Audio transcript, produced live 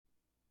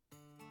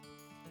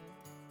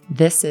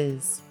This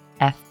is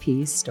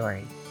FP's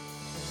story.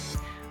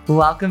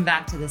 Welcome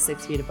back to the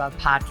 6 Feet Above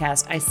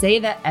podcast. I say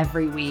that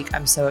every week.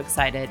 I'm so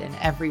excited, and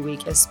every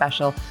week is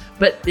special.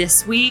 But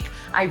this week,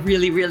 I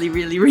really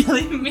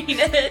mean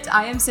it.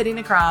 I am sitting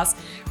across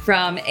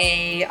from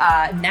a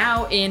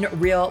now in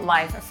real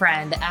life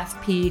friend,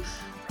 FP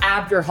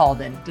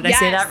Abderhalden. Did I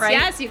say that right?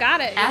 Yes, you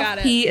got it.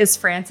 FP is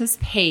Frances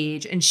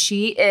Page, and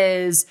she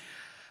is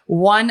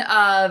one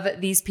of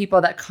these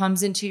people that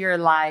comes into your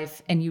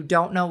life and you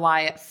don't know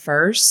why at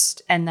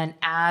first. And then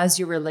as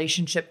your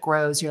relationship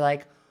grows, you're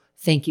like,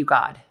 thank you,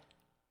 God.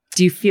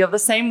 Do you feel the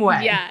same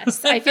way?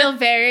 Yes. I feel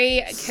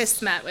very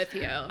kismet with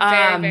you.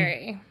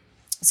 Very.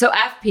 So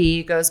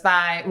FP goes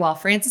by,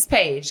 Frances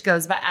Page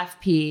goes by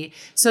FP.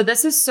 So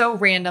this is so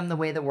random the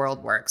way the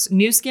world works.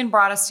 Nu Skin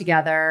brought us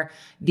together,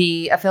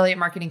 the affiliate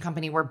marketing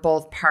company we're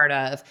both part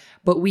of,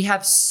 but we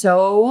have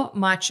so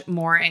much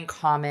more in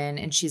common.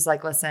 And she's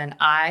like, listen,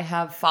 I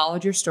have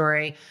followed your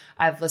story.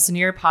 I've listened to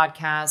your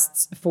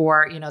podcasts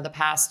for, the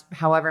past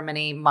however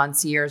many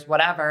months, years,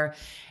 whatever.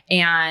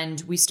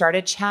 And we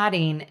started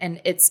chatting,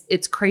 and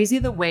it's crazy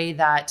the way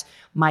that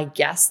my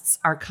guests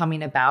are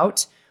coming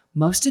about.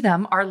 Most of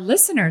them are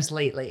listeners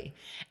lately.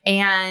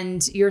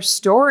 And your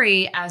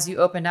story, as you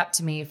opened up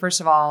to me,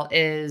 first of all,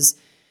 is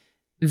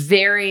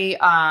very,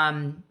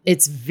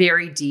 it's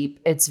very deep.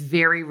 It's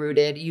very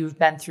rooted. You've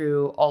been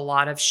through a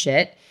lot of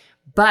shit.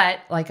 But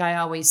like I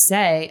always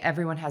say,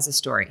 everyone has a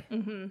story.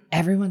 Mm-hmm.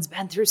 Everyone's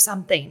been through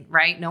something,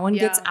 right? No one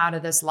gets out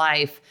of this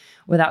life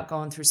without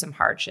going through some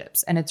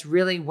hardships. And it's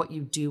really what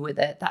you do with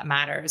it that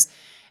matters.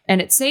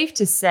 And it's safe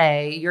to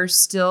say you're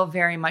still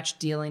very much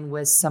dealing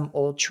with some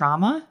old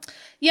trauma.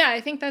 Yeah,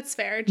 I think that's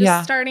fair.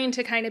 Just starting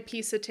to kind of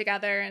piece it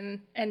together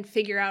and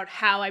figure out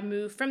how I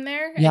move from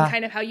there. And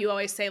kind of how you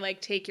always say,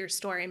 like, take your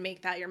story and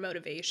make that your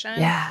motivation.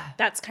 Yeah.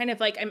 That's kind of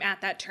like, I'm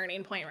at that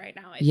turning point right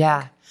now, I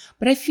think.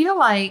 But I feel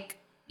like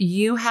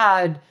you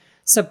had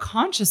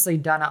subconsciously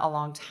done it a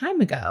long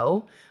time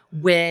ago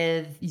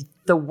with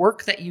the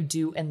work that you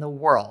do in the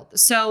world.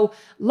 So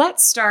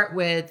let's start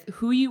with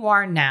who you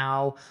are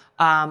now,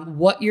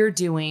 what you're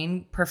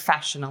doing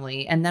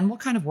professionally, and then we'll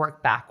kind of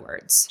work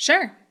backwards.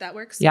 Sure. That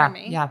works for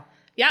me.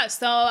 Yeah.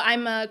 So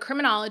I'm a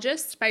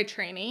criminologist by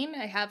training.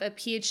 I have a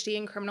PhD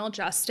in criminal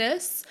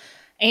justice.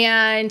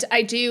 And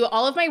I do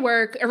all of my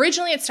work.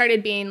 Originally, it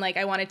started being like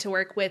I wanted to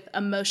work with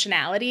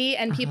emotionality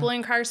and people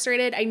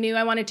incarcerated. I knew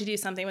I wanted to do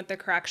something with the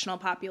correctional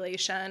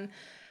population.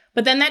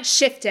 But then that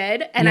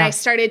shifted, and I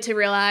started to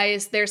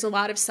realize there's a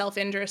lot of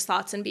self-injurious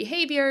thoughts and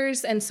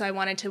behaviors. And so I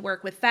wanted to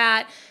work with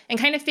that and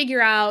kind of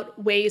figure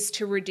out ways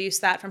to reduce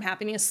that from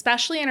happening,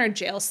 especially in our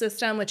jail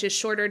system, which is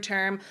shorter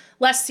term,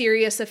 less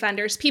serious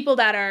offenders, people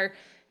that are,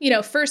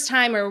 first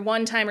time or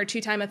one time or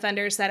two time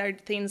offenders that are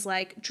things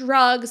like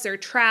drugs or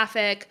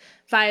traffic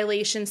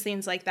violations,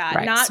 things like that.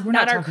 Right.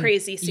 Not our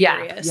crazy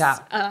serious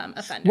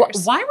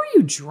offenders. Why were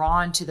you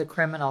drawn to the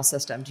criminal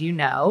system? Do you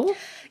know?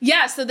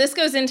 Yeah, so this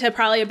goes into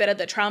probably a bit of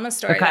the trauma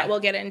story that we'll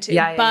get into.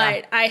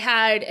 But I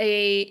had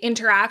a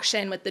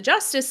interaction with the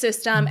justice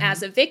system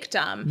as a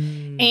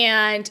victim,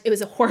 and it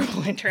was a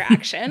horrible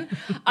interaction.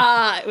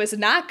 It was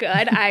not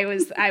good. I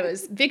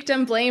was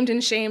victim blamed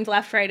and shamed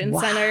left, right, and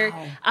center.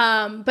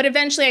 But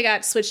eventually I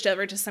got switched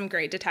over to some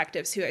great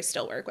detectives who I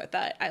still work with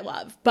that I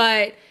love.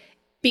 But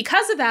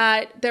because of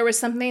that, there was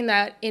something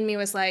that in me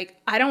was like,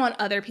 I don't want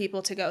other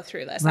people to go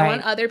through this. Right. I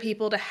want other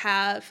people to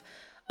have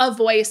a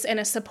voice and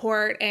a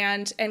support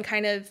and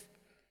kind of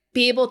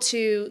be able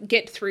to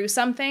get through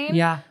something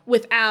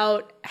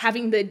without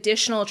having the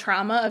additional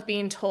trauma of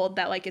being told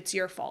that like it's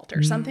your fault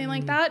or something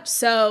like that.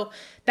 So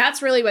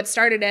that's really what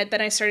started it. Then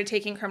I started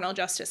taking criminal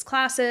justice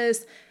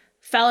classes,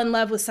 fell in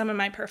love with some of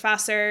my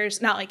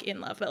professors, not like in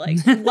love, but like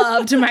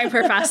loved my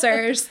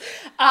professors.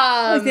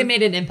 Like they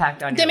made an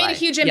impact on your life. They made a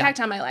huge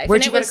impact on my life.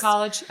 Where'd you go to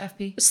college,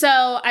 FP? So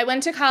I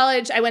went to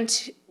college.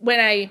 When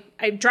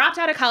I dropped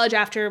out of college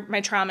after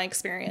my trauma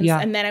experience.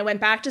 And then I went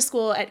back to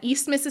school at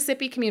East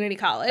Mississippi Community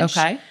College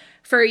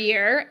for a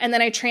year. And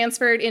then I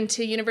transferred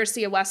into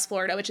University of West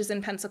Florida, which is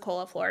in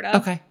Pensacola, Florida.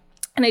 Okay.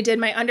 And I did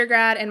my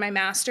undergrad and my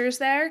master's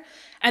there.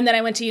 And then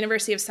I went to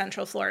University of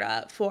Central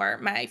Florida for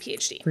my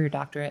PhD. For your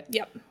doctorate?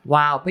 Yep.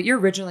 Wow. But you're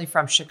originally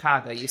from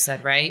Chicago, you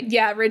said, right?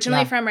 Yeah,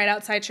 originally from right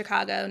outside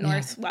Chicago,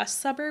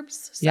 northwest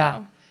suburbs.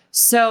 So.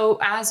 So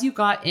as you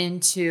got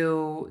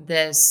into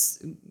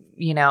this,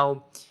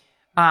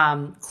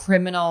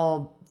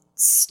 criminal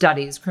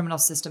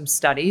system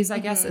studies, I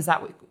guess, is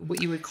that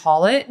what you would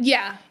call it?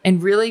 Yeah.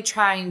 And really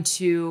trying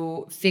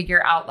to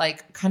figure out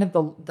like kind of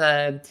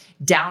the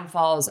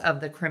downfalls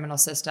of the criminal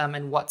system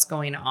and what's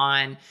going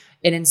on.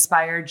 It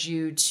inspired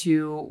you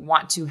to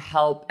want to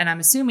help. And I'm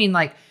assuming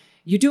like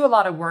you do a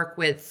lot of work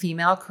with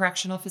female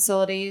correctional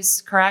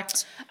facilities,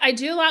 correct? I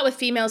do a lot with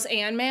females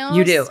and males.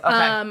 You do?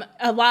 Okay.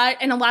 A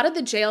lot of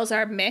the jails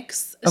are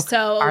mixed. Okay.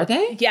 So are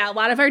they? Yeah, a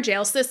lot of our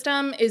jail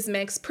system is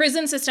mixed.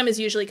 Prison system is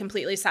usually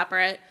completely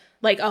separate,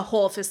 like a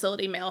whole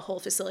facility male,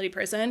 whole facility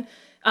prison.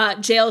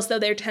 Jails, though,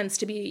 there tends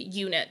to be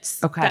units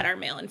that are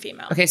male and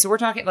female. Okay, so we're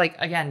talking like,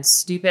 again,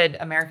 stupid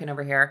American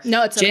over here.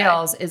 No, it's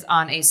Jails is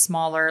on a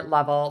smaller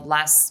level,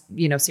 less,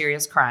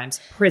 serious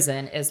crimes.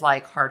 Prison is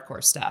like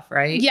hardcore stuff,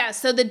 right? Yeah,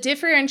 so the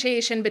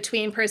differentiation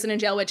between prison and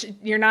jail, which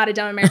you're not a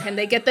dumb American,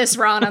 they get this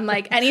wrong. I'm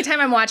like, anytime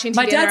I'm watching TV,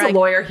 my dad's a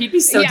lawyer. He'd be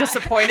so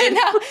disappointed.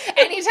 No,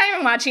 anytime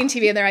I'm watching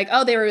TV and they're like,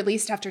 oh, they were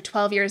released after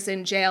 12 years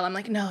in jail. I'm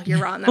like, no, you're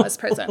wrong. That was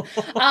prison.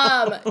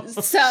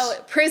 So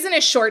prison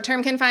is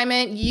short-term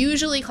confinement,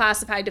 usually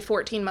classified to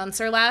 14 months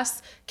or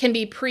less, can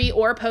be pre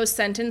or post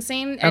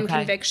sentencing and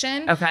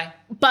conviction. Okay.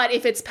 But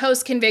if it's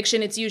post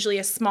conviction, it's usually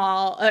a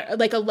small,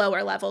 like a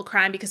lower level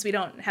crime, because we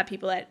don't have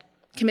people that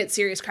commit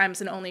serious crimes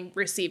and only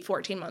receive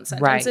 14-month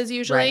sentences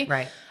usually.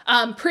 Right.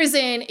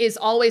 Prison is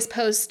always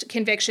post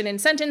conviction and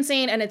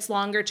sentencing, and it's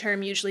longer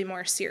term, usually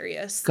more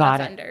serious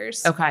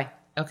offenders.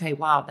 Okay.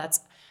 Wow.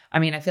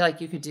 I feel like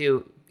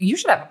you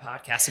should have a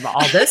podcast about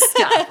all this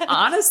stuff,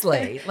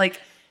 honestly. Like,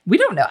 we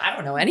don't know. I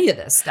don't know any of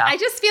this stuff. I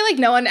just feel like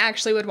no one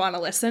actually would want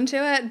to listen to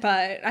it,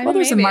 but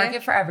there's a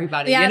market for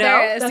everybody. Yeah,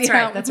 there is.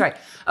 That's right.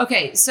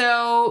 Okay,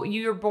 so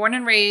you were born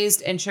and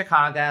raised in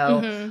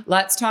Chicago. Mm-hmm.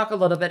 Let's talk a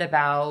little bit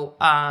about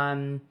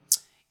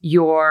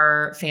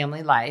your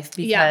family life,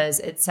 because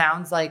it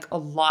sounds like a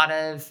lot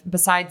of,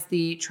 besides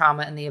the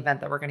trauma and the event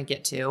that we're going to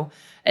get to,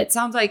 it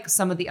sounds like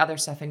some of the other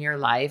stuff in your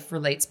life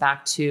relates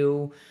back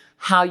to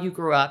how you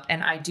grew up.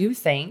 And I do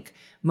think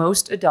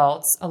most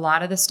adults, a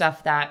lot of the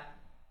stuff that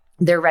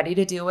they're ready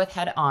to deal with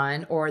head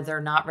on, or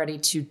they're not ready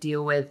to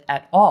deal with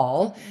at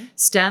all,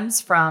 stems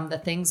from the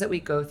things that we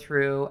go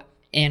through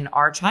in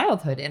our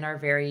childhood, in our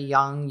very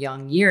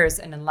young years.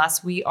 And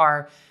unless we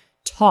are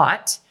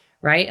taught,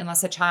 right?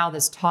 Unless a child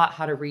is taught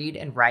how to read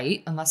and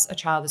write, unless a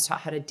child is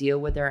taught how to deal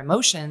with their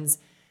emotions,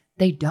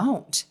 they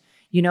don't.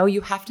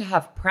 You have to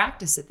have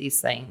practice at these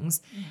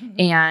things.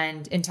 Mm-hmm.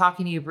 And in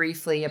talking to you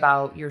briefly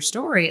about your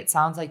story, it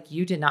sounds like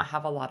you did not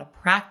have a lot of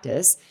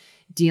practice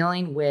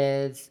dealing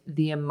with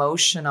the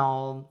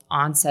emotional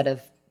onset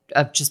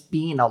of just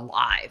being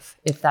alive,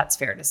 if that's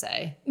fair to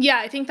say. Yeah,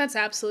 I think that's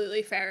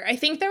absolutely fair. I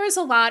think there was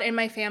a lot in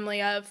my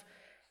family of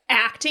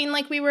acting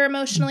like we were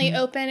emotionally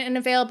open and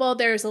available.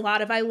 There's a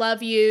lot of I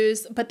love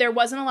yous, but there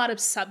wasn't a lot of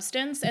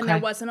substance, and there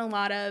wasn't a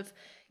lot of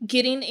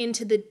getting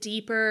into the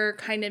deeper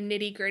kind of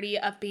nitty gritty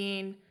of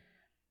being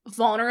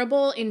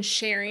vulnerable in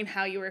sharing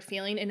how you were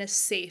feeling in a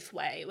safe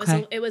way.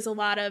 It was a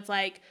lot of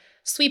like,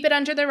 sweep it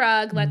under the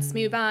rug, let's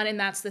move on. And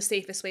that's the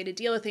safest way to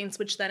deal with things,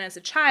 which then as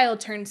a child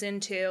turns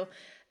into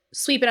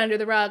sweep it under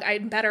the rug.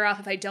 I'm better off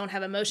if I don't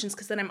have emotions,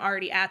 because then I'm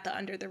already at the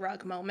under the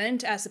rug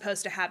moment, as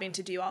opposed to having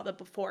to do all the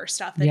before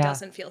stuff that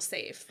doesn't feel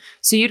safe.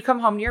 So you'd come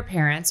home to your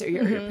parents, or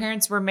your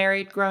parents were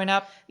married growing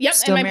up? Yep.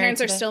 And my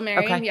parents are still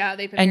married. Okay. Yeah.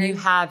 They've been married. And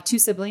you have two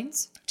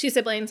siblings? Two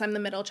siblings. I'm the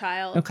middle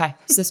child. Okay.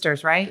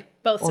 Sisters, right?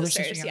 Both older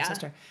sisters, sister, younger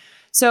sister.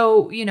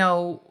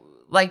 So,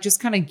 like,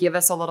 just kind of give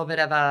us a little bit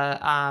of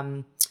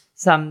a,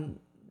 some,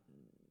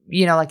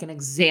 like an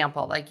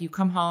example. Like, you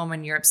come home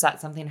and you're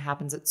upset, something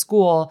happens at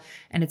school,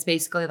 and it's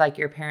basically like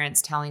your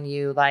parents telling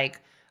you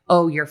like,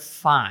 oh, you're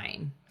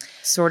fine,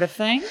 sort of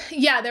thing.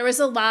 Yeah, there was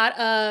a lot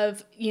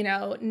of,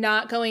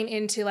 not going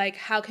into like,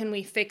 how can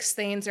we fix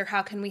things, or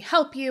how can we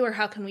help you, or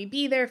how can we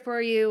be there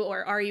for you,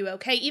 or are you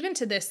okay? Even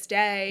to this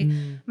day,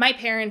 my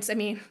parents,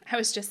 I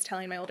was just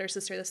telling my older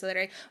sister this the other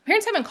day, my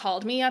parents haven't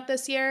called me yet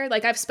this year.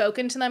 Like, I've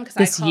spoken to them because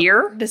This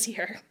year.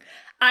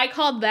 I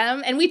called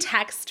them, and we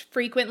text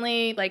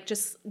frequently, like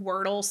just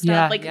Wordle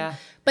stuff.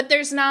 But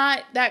there's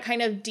not that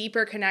kind of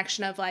deeper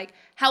connection of like,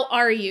 how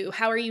are you?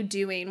 How are you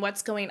doing?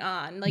 What's going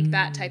on? Like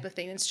that type of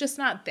thing. It's just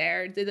not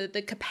there.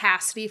 The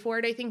capacity for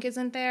it, I think,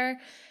 isn't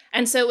there.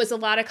 And so it was a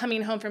lot of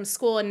coming home from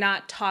school and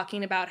not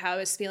talking about how I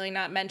was feeling,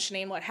 not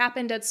mentioning what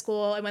happened at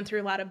school. I went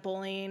through a lot of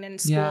bullying in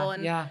school,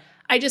 and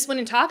I just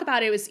wouldn't talk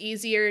about it. It was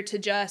easier to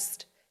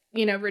just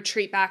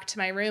retreat back to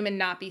my room and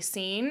not be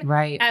seen,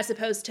 right? As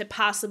opposed to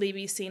possibly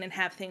be seen and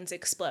have things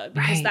explode,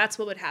 because that's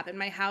what would happen.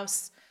 My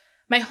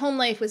home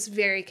life was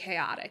very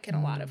chaotic in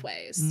a lot of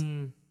ways.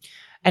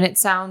 And it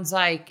sounds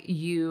like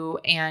you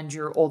and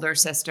your older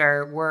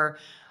sister were,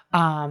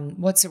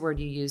 what's the word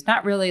you use?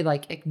 Not really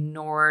like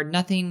ignored,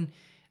 nothing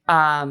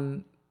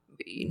traumatic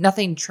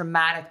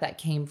that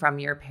came from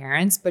your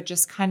parents, but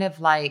just kind of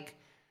like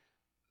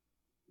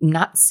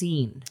not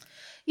seen.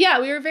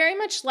 Yeah, we were very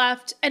much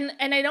left, and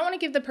I don't want to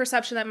give the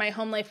perception that my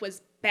home life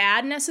was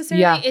bad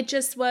necessarily. Yeah. It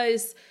just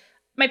was,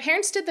 my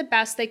parents did the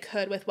best they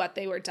could with what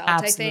they were dealt,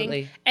 Absolutely.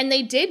 I think. And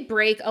they did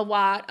break a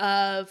lot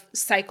of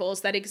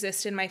cycles that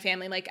exist in my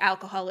family, like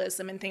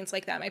alcoholism and things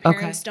like that. My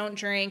parents don't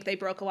drink. They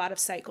broke a lot of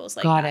cycles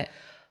like that. Got it.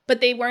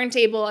 But they weren't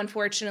able,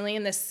 unfortunately,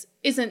 and this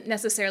isn't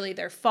necessarily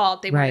their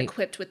fault, they weren't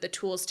equipped with the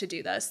tools to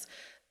do this.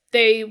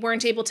 They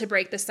weren't able to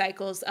break the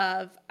cycles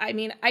of, I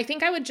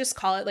think I would just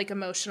call it like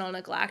emotional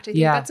neglect. I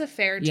think that's a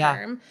fair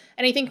term.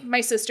 And I think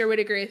my sister would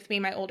agree with me,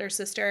 my older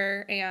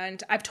sister,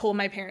 and I've told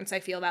my parents I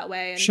feel that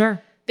way. And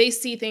they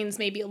see things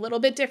maybe a little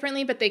bit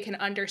differently, but they can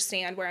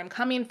understand where I'm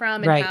coming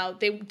from and how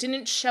they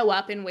didn't show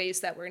up in ways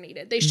that were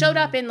needed. They showed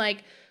up in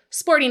like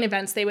sporting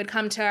events. They would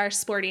come to our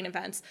sporting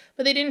events,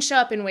 but they didn't show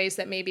up in ways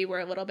that maybe were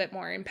a little bit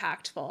more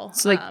impactful.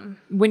 So like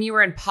when you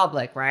were in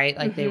public, right?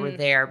 Like they were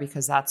there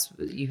because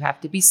you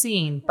have to be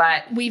seen,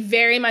 but we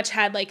very much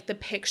had like the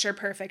picture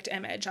perfect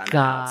image on the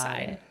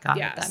outside. Got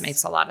it. That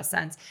makes a lot of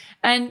sense.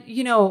 And,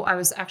 I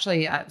was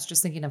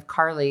just thinking of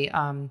Carly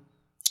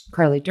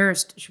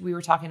Durst. We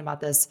were talking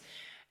about this.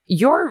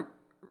 Your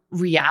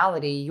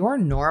reality, your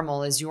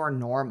normal is your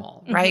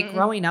normal, right?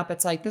 Growing up,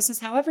 it's like, this is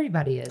how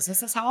everybody is.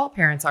 This is how all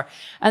parents are.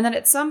 And then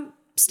at some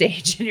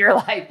stage in your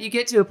life, you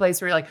get to a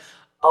place where you're like,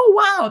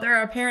 oh, wow, there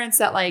are parents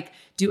that like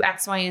do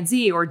X, Y, and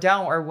Z or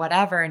don't or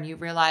whatever. And you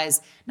realize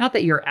not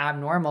that you're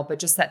abnormal, but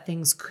just that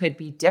things could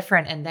be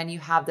different. And then you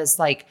have this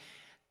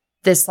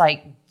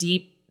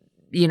deep,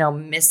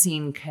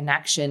 missing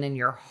connection in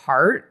your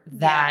heart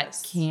that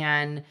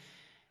can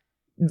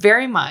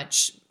very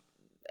much,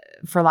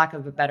 for lack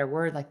of a better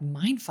word, like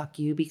mind fuck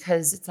you,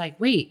 because it's like,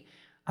 wait,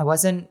 I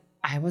wasn't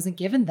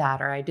given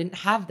that, or I didn't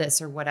have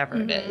this, or whatever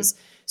it is.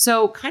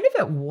 So kind of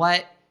at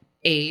what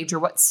age or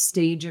what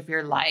stage of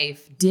your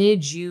life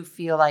did you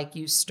feel like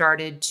you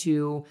started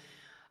to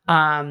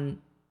have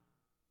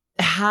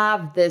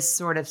this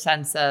sort of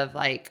sense of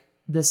like,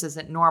 this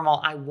isn't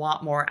normal. I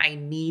want more. I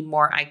need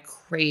more. I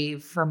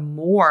crave for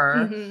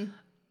more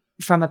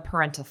from a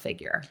parental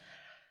figure.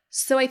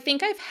 So I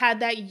think I've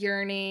had that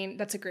yearning.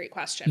 That's a great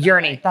question.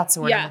 Yearning. That's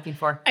the word I'm looking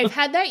for. I've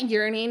had that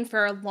yearning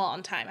for a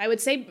long time. I would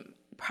say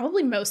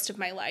probably most of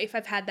my life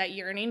I've had that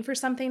yearning for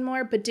something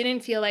more, but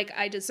didn't feel like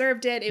I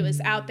deserved it. It was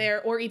out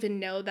there, or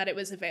even know that it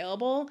was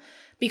available.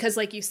 Because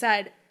like you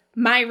said,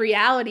 my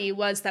reality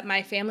was that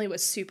my family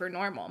was super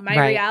normal.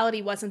 My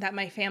reality wasn't that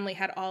my family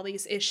had all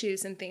these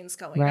issues and things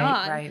going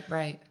on.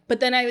 Right. But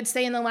then I would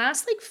say in the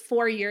last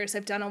 4 years,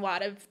 I've done a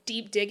lot of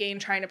deep digging,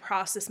 trying to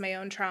process my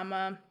own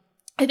trauma.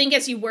 I think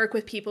as you work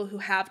with people who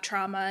have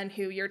trauma and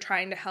who you're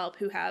trying to help,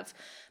 who have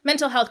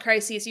mental health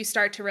crises, you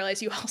start to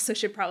realize you also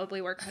should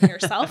probably work on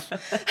yourself.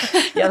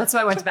 That's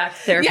why I went back to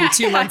therapy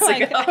 2 months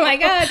ago. Oh my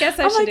God, I guess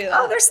I should do that.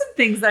 Oh, there's some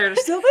things that are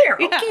still there.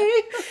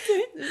 Okay.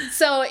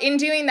 So in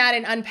doing that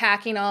and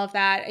unpacking all of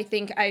that, I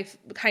think I've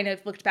kind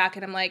of looked back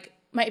and I'm like,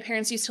 my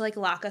parents used to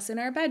lock us in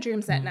our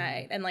bedrooms at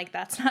night, and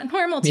that's not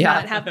normal to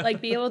not have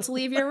be able to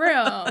leave your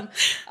room.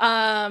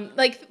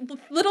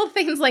 Little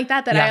things like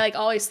that I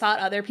always thought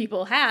other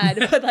people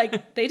had,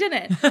 but they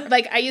didn't.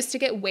 I used to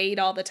get weighed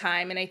all the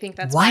time, and I think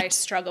that's why I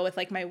struggle with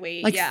my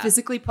weight.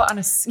 Physically put on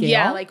a scale?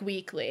 Yeah,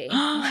 weekly.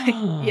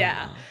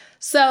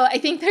 So I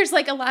think there's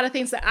a lot of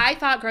things that I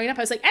thought growing up,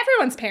 I was like,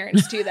 everyone's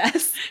parents do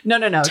this. No.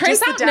 Turns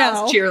just out the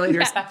Dallas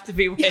cheerleaders have to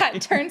be weighed. Yeah,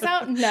 it turns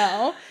out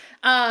no.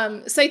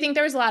 So I think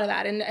there was a lot of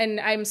that, and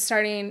I'm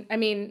starting, I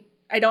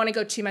don't want to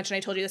go too much, and I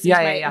told you this to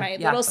my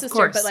little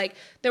sister, but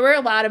there were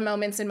a lot of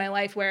moments in my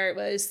life where it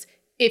was,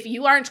 if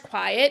you aren't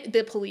quiet,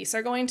 the police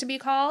are going to be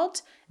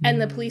called, and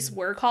the police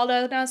were called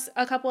on us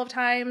a couple of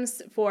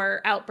times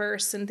for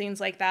outbursts and things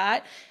like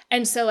that.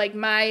 And so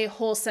my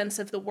whole sense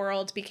of the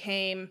world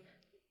became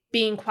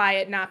being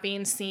quiet, not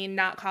being seen,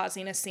 not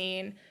causing a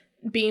scene,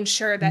 being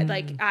sure that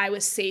I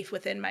was safe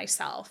within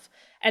myself.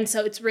 And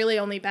so it's really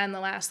only been the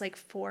last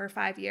 4 or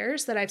 5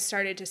 years that I've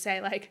started to say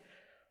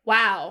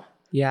wow.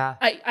 Yeah.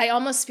 I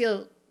almost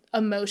feel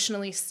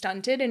emotionally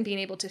stunted in being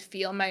able to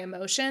feel my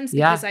emotions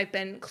because I've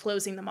been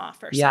closing them off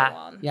for so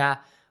long. Yeah.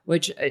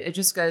 Which it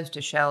just goes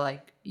to show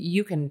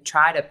you can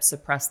try to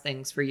suppress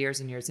things for years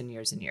and years and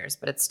years and years,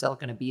 but it's still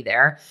going to be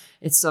there.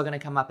 It's still going to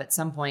come up at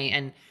some point.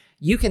 And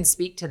you can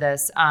speak to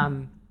this.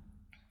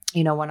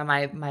 One of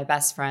my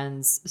best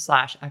friends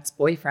 /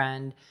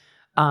 ex-boyfriend,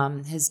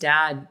 his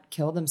dad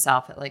killed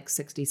himself at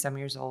 60 some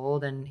years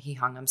old, and he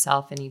hung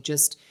himself, and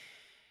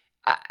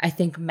I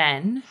think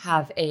men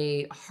have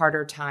a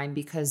harder time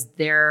because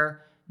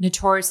they're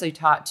notoriously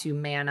taught to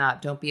man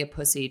up, don't be a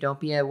pussy,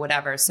 don't be a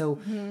whatever. So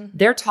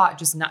they're taught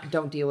just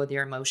don't deal with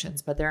your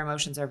emotions, but their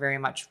emotions are very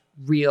much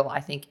real, I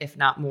think, if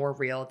not more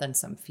real than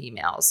some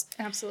females.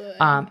 Absolutely.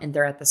 And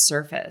they're at the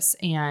surface.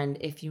 And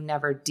if you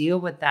never deal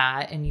with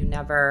that, and you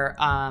never,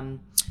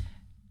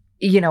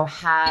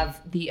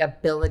 have the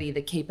ability,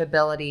 the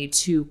capability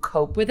to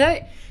cope with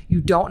it, you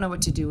don't know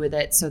what to do with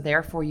it. So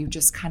therefore you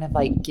just kind of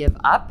give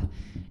up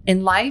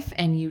in life,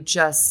 and you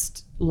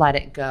just let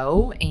it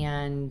go.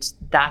 And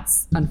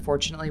that's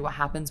unfortunately what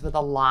happens with a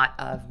lot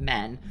of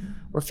men.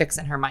 We're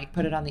fixing her mic.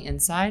 Put it on the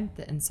inside,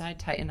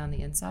 tighten on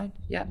the inside.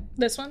 Yep.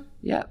 This one?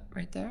 Yep.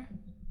 Right there.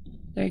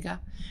 There you go.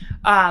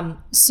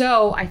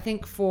 So I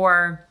think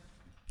for,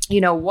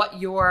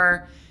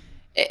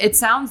 it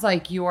sounds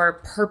like your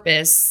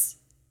purpose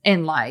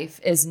in life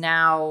is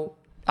now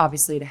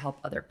obviously to help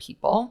other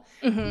people,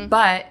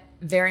 but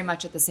very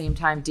much at the same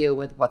time deal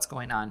with what's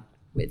going on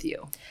with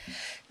you.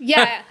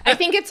 Yeah, I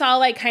think it's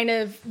all kind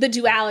of the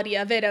duality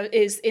of it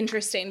is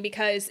interesting,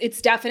 because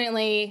it's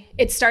definitely,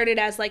 it started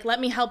as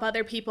let me help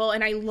other people,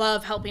 and I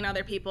love helping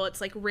other people.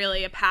 It's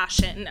really a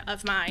passion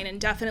of mine,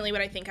 and definitely what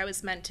I think I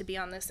was meant to be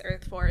on this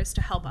earth for is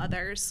to help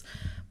others.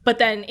 But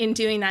then in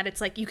doing that, it's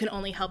you can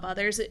only help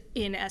others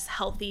in as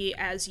healthy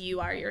as you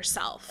are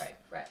yourself. Right.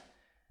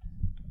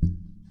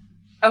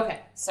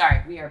 Okay,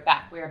 Sorry, we are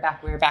back.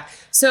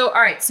 So,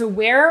 all right. So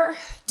where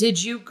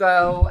did you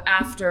go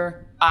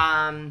after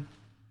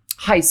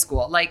high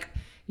school? Like,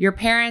 your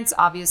parents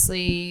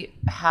obviously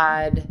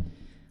had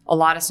a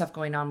lot of stuff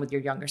going on with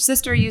your younger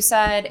sister, you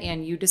said,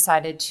 and you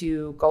decided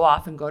to go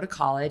off and go to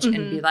college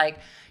and be like,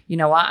 you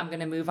know what, I'm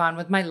going to move on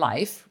with my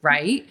life,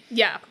 right?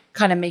 Yeah.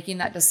 Kind of making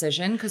that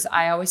decision. Because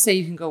I always say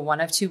you can go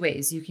one of two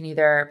ways. You can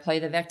either play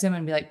the victim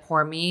and be like,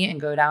 poor me, and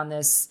go down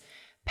this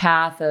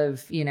path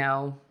of, you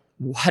know,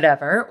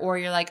 whatever. Or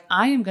you're like,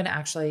 I am going to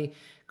actually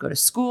go to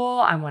school.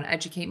 I want to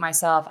educate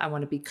myself. I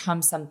want to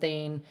become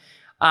something.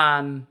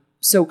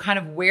 So kind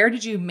of where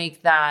did you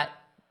make that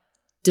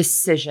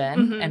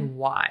decision and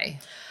why?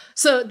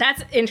 So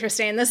that's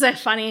interesting. This is a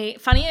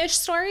funny-ish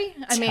story.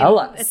 Tell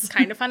us. It's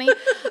kind of funny.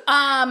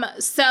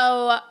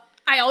 So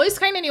I always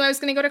kind of knew I was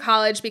going to go to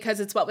college because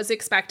it's what was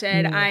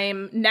expected.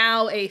 I'm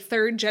now a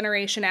third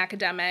generation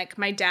academic.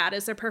 My dad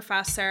is a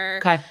professor.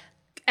 Okay.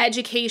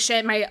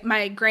 Education.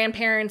 My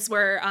grandparents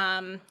were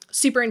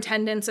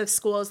superintendents of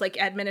schools,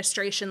 like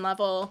administration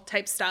level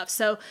type stuff.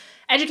 So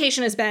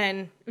education has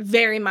been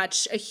very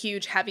much a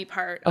huge, heavy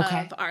part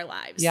of our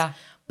lives. Yeah.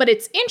 But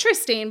it's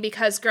interesting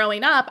because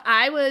growing up,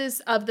 I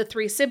was, of the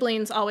three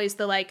siblings, always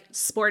the like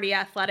sporty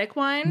athletic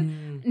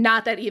one.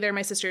 Not that either of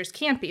my sisters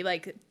can't be,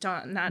 like,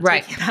 not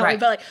taking it that way,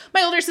 but like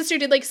my older sister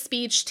did like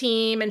speech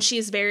team and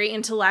she's very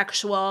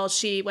intellectual.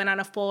 She went on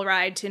a full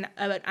ride to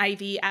an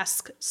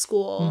Ivy-esque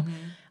school.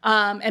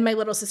 And my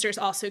little sister is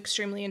also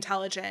extremely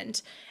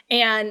intelligent.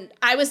 And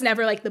I was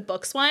never like the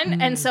books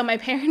one. And so my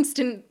parents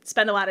didn't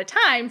spend a lot of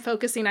time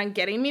focusing on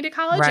getting me to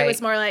college. It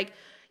was more like,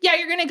 yeah,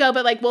 you're going to go,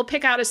 but like, we'll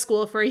pick out a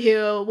school for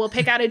you. We'll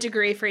pick out a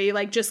degree for you.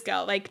 Like, just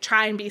go, like,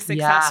 try and be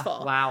successful.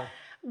 Yeah. Wow.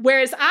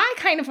 Whereas I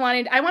kind of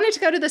wanted to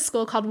go to this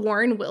school called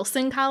Warren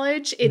Wilson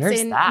College.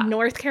 It's in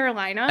North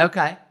Carolina.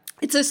 Okay.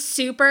 It's a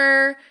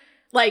super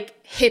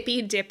like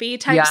hippy dippy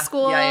type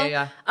school.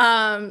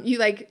 You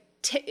like,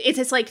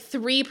 it's like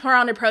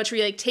 3-pronged approach where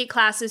you like take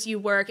classes, you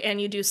work,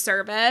 and you do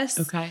service.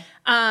 Okay.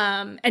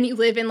 And you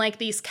live in like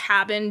these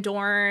cabin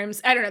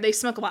dorms. I don't know. They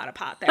smoke a lot of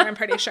pot there, I'm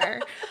pretty sure.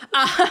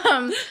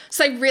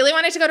 So I really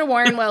wanted to go to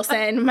Warren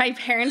Wilson. My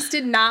parents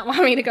did not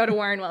want me to go to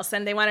Warren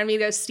Wilson. They wanted me to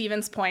go to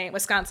Stevens Point,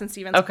 Wisconsin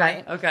Stevens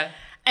Point. Okay.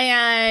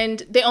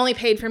 And they only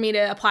paid for me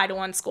to apply to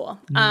one school.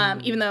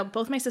 Even though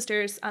both my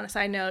sisters, on a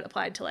side note,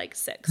 applied to like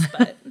 6,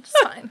 but it's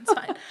fine. It's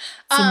fine.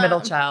 It's a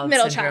middle child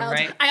syndrome,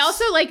 right? I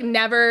also like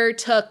never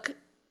took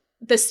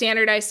the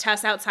standardized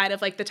tests outside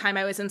of like the time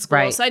I was in school.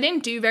 Right. So I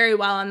didn't do very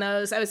well on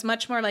those. I was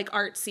much more like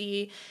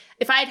artsy.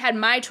 If I had had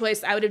my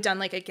choice, I would have done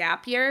like a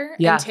gap year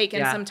and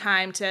taken some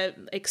time to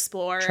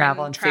explore,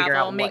 travel, figure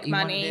out make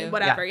money,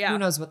 whatever. Yeah. Who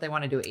knows what they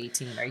want to do at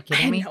 18? Are you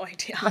kidding me? I had no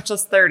idea. Much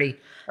less 30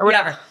 or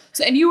whatever. Yeah.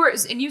 So, and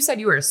you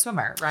said you were a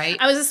swimmer, right?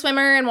 I was a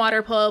swimmer and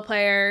water polo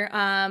player.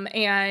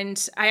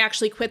 And I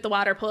actually quit the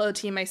water polo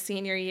team my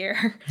senior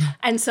year.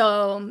 And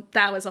so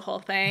that was a whole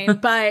thing.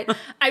 But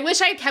I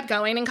wish I had kept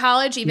going in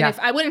college, even if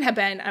I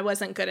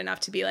wasn't good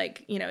enough to be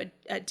like, you know,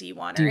 a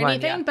D1 or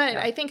anything. But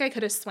I think I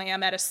could have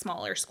swam at a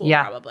smaller school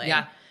probably.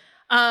 Yeah.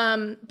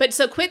 But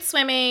so quit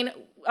swimming,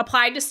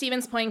 applied to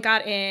Stevens Point,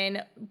 got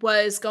in,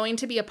 was going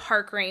to be a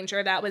park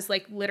ranger. That was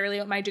like literally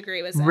what my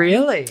degree was in.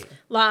 Really?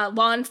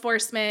 Law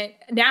enforcement,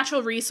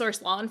 natural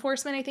resource law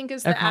enforcement, I think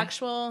is the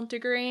actual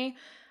degree.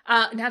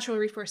 Natural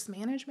resource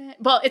management.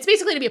 Well, it's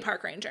basically to be a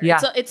park ranger. Yeah.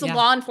 It's a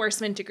law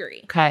enforcement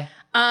degree. Okay.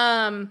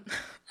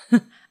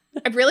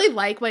 I really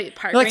like what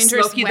park like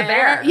rangers Smokey wear. The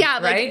Bear, yeah,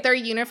 like right? Their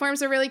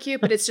uniforms are really cute,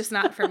 but it's just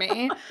not for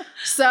me.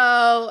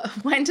 So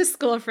went to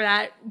school for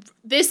that.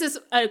 This is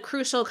a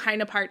crucial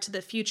kind of part to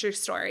the future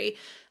story.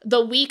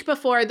 The week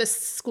before the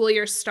school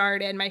year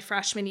started, my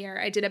freshman year,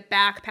 I did a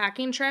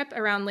backpacking trip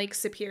around Lake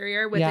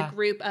Superior with a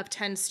group of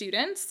 10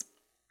 students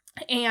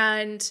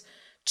and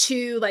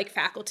 2 like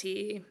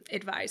faculty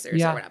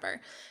advisors or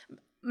whatever.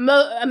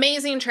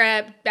 Amazing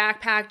trip,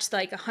 backpacked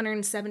like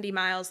 170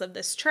 miles of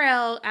this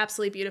trail,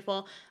 absolutely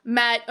beautiful.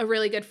 Met a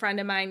really good friend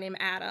of mine named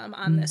Adam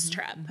on this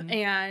trip.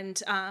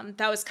 And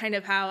that was kind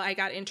of how I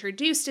got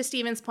introduced to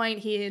Stevens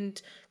Point.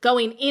 And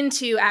going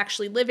into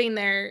actually living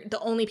there, the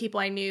only people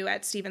I knew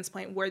at Stevens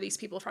Point were these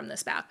people from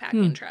this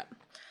backpacking trip.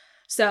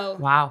 So,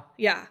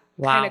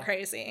 kind of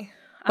crazy.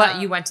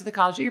 But you went to the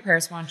college that your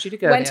parents wanted you to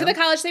go to. Went to the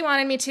college they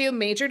wanted me to,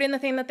 majored in the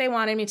thing that they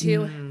wanted me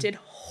to, did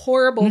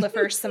horrible the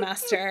first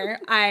semester.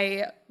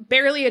 I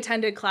barely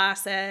attended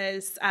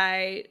classes.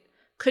 I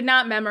could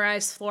not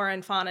memorize flora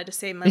and fauna to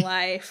save my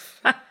life.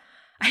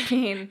 I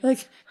mean,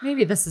 like,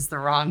 maybe this is the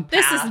wrong path.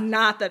 This is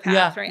not the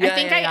path, right? I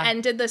think I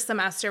ended the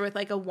semester with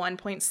like a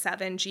 1.7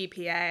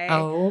 GPA.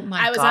 Oh my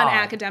God. I was on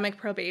academic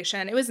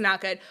probation. It was not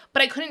good.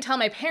 But I couldn't tell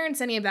my parents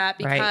any of that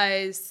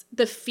because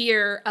the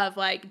fear of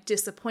like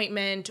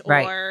disappointment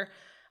or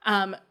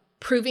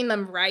proving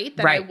them right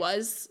that I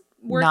was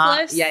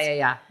worthless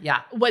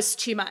was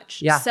too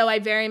much. Yeah. So I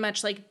very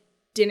much like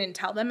didn't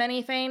tell them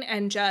anything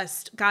and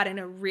just got in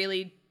a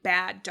really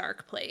bad,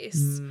 dark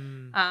place.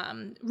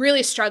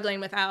 Really struggling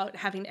without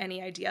having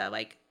any idea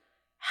like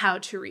how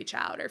to reach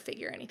out or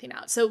figure anything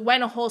out. So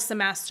went a whole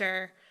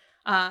semester,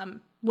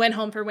 went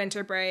home for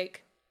winter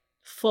break,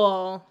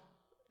 full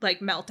like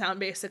meltdown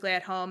basically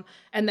at home.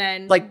 And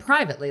then like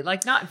privately,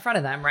 like not in front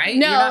of them, right?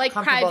 No, You're not like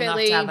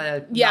privately. To have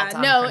a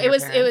no, it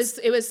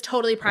was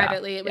totally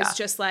privately. It was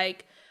just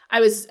like, I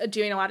was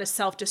doing a lot of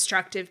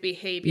self-destructive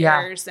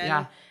behaviors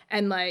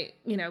and like,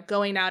 you know,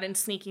 going out and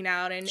sneaking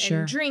out and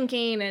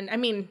drinking. And I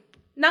mean,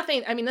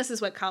 nothing. I mean, this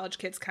is what college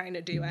kids kind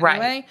of do anyway.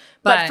 Right.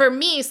 But for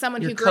me,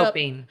 someone who grew up,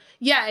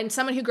 and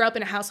someone who grew up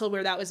in a household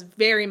where that was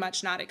very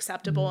much not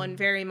acceptable and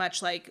very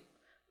much like,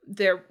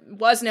 there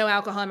was no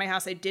alcohol in my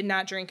house. I did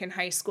not drink in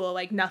high school,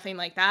 like nothing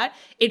like that.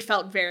 It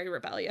felt very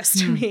rebellious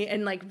to me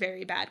and like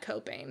very bad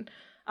coping.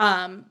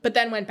 But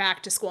then went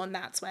back to school and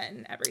that's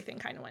when everything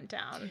kind of went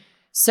down.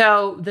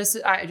 So this,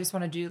 I just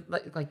want to do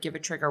like give a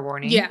trigger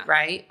warning,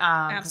 right?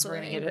 Absolutely.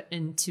 We're going to get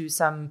into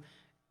some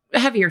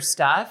heavier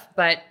stuff,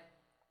 but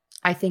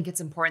I think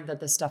it's important that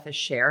this stuff is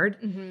shared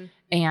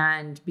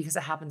and because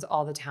it happens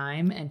all the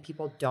time and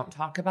people don't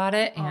talk about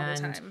it. All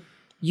the time.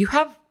 You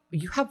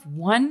have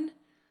one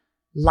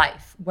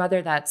life,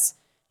 whether that's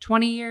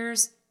 20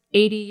 years,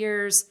 80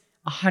 years,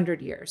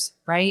 100 years,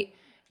 right?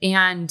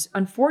 And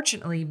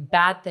unfortunately,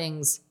 bad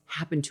things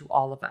happen to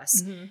all of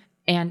us.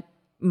 And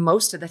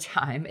most of the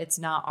time, it's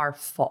not our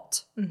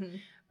fault.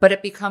 But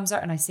it becomes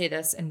and I say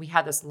this, and we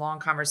had this long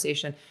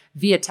conversation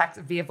via text,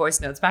 via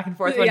voice notes, back and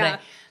forth one day.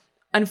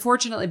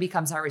 Unfortunately, it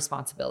becomes our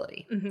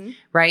responsibility,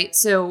 right?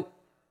 So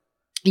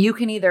you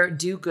can either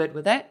do good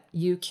with it.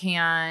 You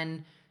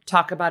can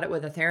talk about it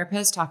with a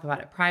therapist, talk about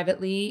it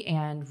privately,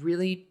 and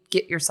really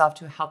get yourself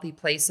to a healthy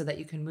place so that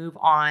you can move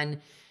on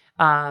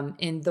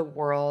in the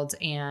world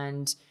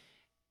and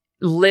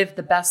live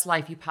the best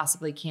life you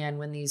possibly can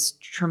when these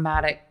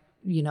traumatic,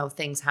 you know,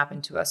 things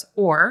happen to us.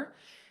 Or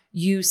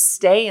you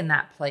stay in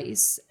that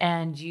place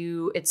and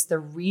it's the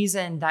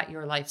reason that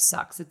your life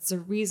sucks. It's the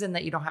reason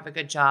that you don't have a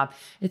good job.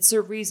 It's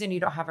the reason you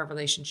don't have a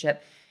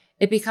relationship.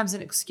 It becomes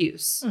an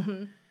excuse.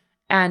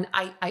 And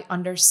I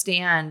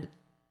understand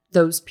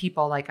those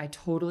people, like I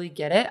totally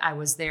get it. I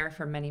was there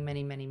for many,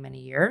 many, many, many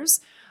years.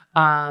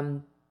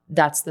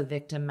 That's the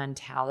victim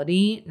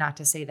mentality. Not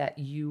to say that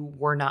you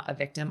were not a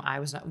victim. I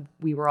was not.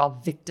 We were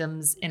all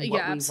victims in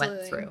what we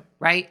went through,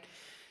 right?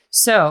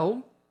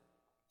 So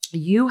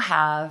you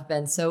have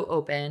been so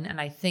open,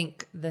 and I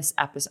think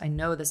I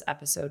know this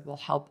episode will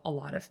help a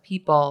lot of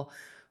people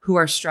who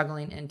are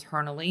struggling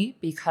internally,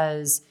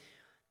 because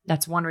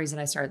that's one reason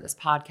I started this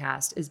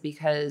podcast, is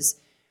because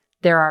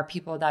there are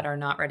people that are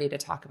not ready to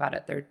talk about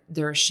it.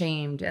 They're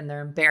ashamed and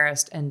they're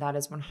embarrassed, and that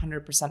is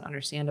 100%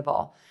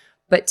 understandable.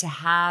 But to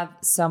have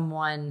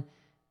someone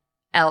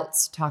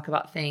else talk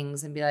about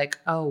things and be like,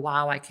 oh,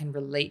 wow, I can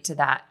relate to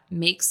that,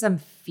 makes them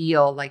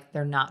feel like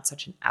they're not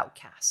such an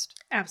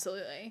outcast.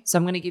 Absolutely. So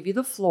I'm going to give you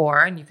the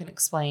floor and you can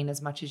explain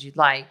as much as you'd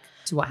like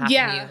to what happened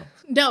to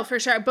you. No, for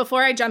sure.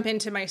 Before I jump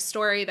into my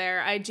story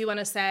there, I do want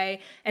to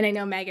say, and I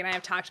know Meg and I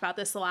have talked about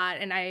this a lot,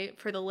 and I,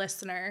 for the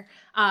listener,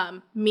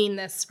 mean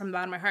this from the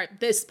bottom of my heart.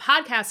 This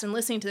podcast and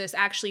listening to this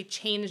actually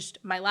changed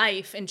my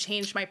life and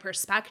changed my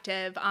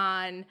perspective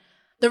on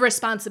the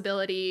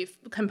responsibility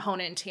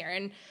component here.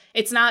 And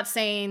it's not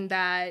saying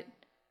that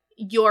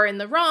you're in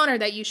the wrong or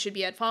that you should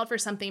be at fault for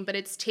something, but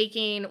it's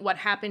taking what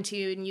happened to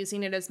you and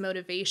using it as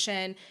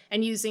motivation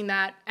and using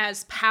that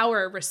as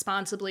power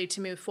responsibly to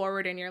move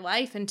forward in your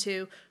life and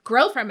to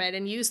grow from it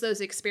and use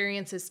those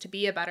experiences to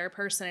be a better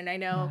person. And I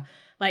know,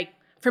 like,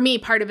 for me,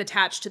 part of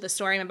attached to the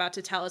story I'm about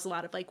to tell is a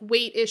lot of like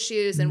weight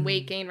issues and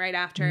weight gain right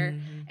after.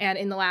 And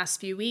in the last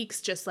few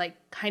weeks, just like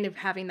kind of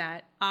having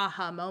that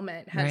aha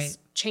moment has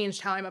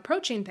changed how I'm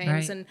approaching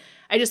things. And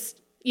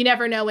you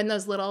never know when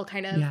those little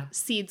kind of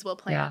seeds will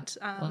plant.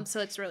 So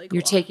it's really cool.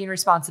 You're taking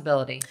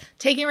responsibility.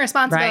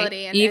 Right?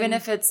 And even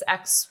if it's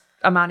X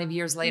amount of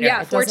years later.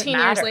 Yeah, 14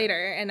 years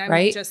later. And I'm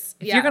if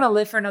you're going to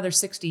live for another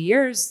 60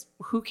 years,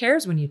 who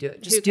cares when you do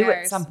it? Just do it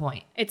at some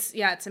point. It's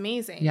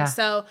amazing. Yeah.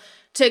 So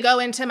to go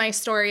into my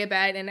story a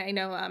bit, and I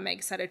know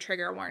Meg said a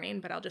trigger warning,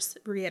 but I'll just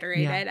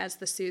reiterate it as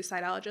the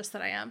suicidologist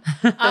that I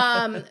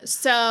am.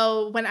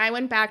 So when I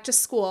went back to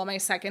school, my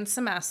second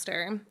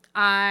semester,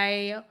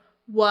 it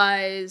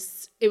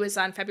was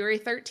on February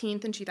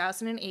 13th in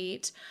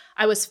 2008.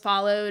 I was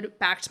followed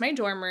back to my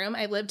dorm room.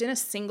 I lived in a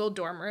single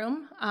dorm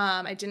room.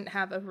 I didn't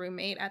have a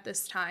roommate at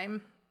this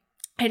time.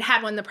 I'd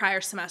had one the prior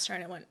semester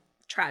and it went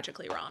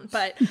tragically wrong.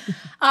 But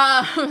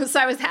so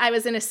I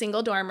was in a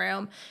single dorm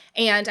room,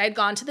 and I'd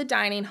gone to the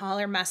dining hall,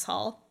 or mess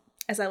hall,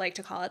 as I like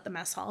to call it, the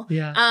mess hall.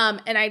 Yeah.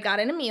 And I'd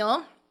gotten a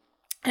meal.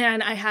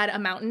 And I had a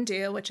Mountain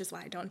Dew, which is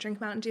why I don't drink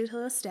Mountain Dew to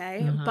this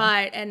day.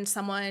 And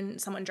someone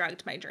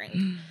drugged my drink.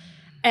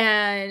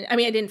 And I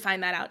mean, I didn't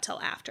find that out till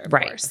after, of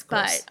course.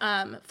 But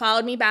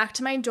followed me back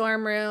to my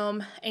dorm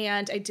room,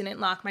 and I didn't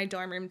lock my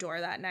dorm room door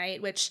that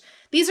night, which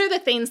these are the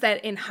things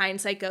that in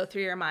hindsight go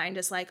through your mind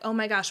is like, oh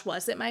my gosh,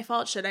 was it my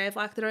fault? Should I have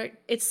locked the door?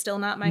 It's still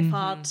not my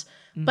fault.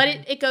 But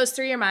it goes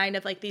through your mind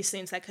of like these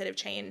things that could have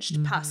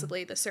changed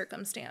possibly the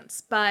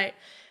circumstance. But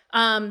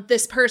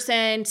this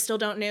person, still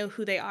don't know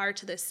who they are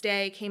to this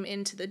day, came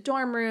into the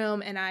dorm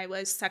room, and I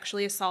was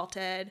sexually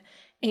assaulted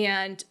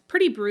and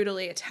pretty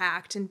brutally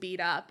attacked and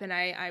beat up. And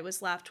I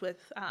was left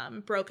with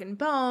broken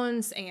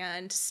bones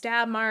and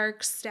stab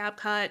marks, stab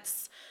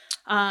cuts.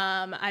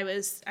 I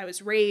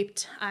was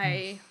raped.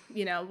 I,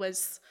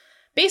 was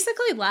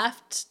basically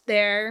left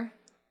there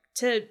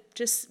to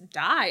just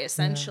die,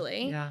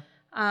 essentially. Yeah.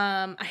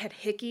 I had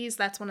hickeys.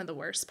 That's one of the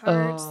worst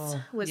parts,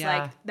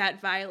 like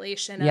that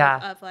violation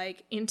of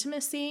like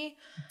intimacy.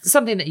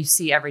 Something that you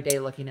see every day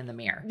looking in the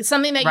mirror.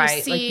 Something that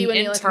you see like when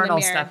you look in the mirror.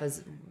 Internal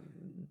stuff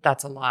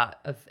that's a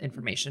lot of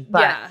information.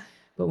 But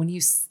when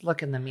you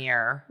look in the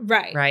mirror,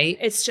 right,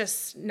 it's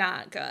just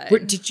not good.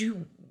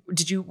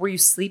 Were you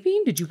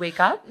sleeping? Did you wake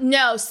up?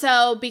 No.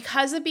 So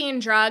because of being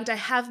drugged, I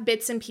have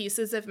bits and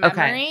pieces of memory.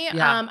 Okay.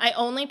 Yeah. I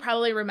only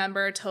probably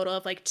remember a total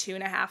of like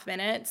 2.5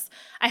 minutes.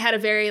 I had a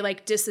very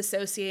like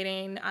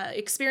disassociating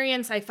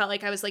experience. I felt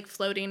like I was like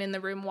floating in the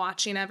room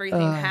watching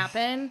everything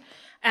happen,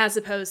 as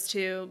opposed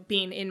to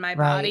being in my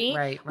body,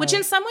 right. Which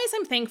in some ways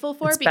I'm thankful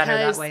for, it's because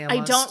better that way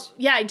almost.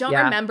 I don't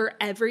remember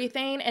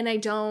everything, and I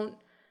don't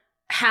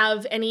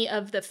have any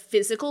of the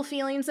physical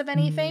feelings of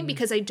anything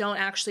because I don't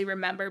actually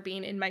remember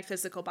being in my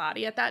physical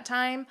body at that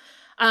time.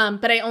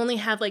 But I only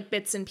have like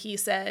bits and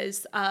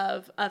pieces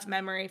of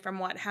memory from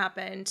what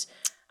happened.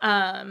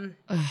 And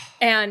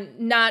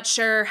not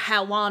sure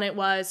how long it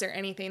was or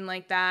anything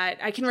like that.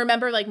 I can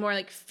remember like more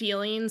like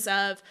feelings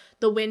of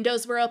the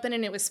windows were open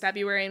and it was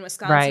February in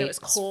Wisconsin. Right. It was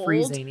cold.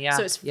 It's freezing, So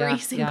it was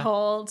freezing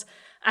cold.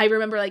 I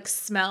remember like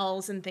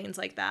smells and things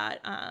like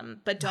that,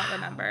 but don't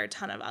remember a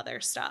ton of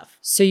other stuff.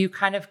 So you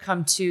kind of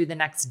come to the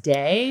next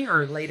day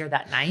or later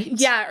that night?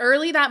 Yeah,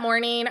 early that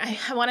morning.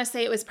 I want to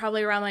say it was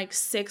probably around like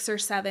 6 or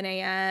 7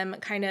 a.m.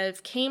 Kind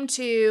of came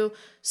to,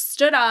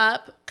 stood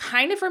up,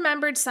 kind of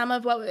remembered some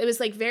of what it was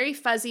like, very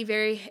fuzzy,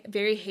 very,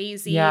 very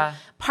hazy. Yeah.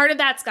 Part of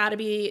that's got to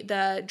be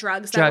the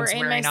drugs that were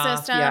in my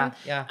system,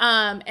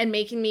 and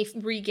making me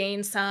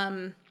regain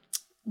some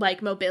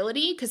like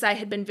mobility, because I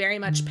had been very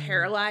much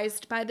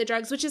paralyzed by the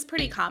drugs, which is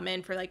pretty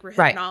common for like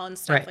Rohypnol and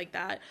stuff like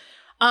that.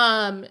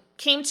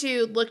 Came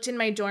to, looked in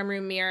my dorm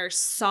room mirror,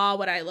 saw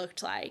what I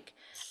looked like,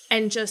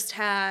 and just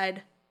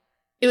had,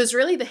 it was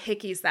really the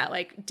hickeys that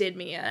like did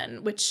me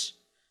in, which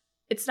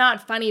it's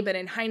not funny, but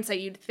in hindsight,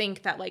 you'd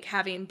think that like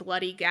having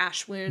bloody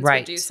gash wounds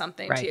would do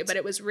something to you, but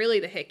it was really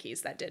the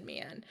hickeys that did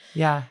me in.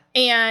 Yeah.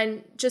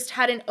 And just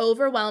had an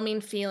overwhelming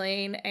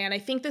feeling. And I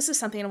think this is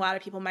something a lot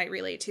of people might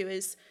relate to,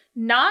 is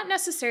not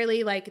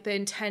necessarily like the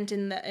intent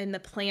in the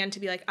plan to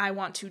be like, I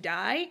want to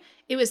die.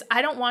 It was,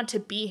 I don't want to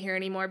be here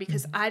anymore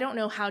because I don't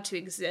know how to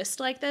exist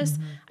like this.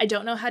 I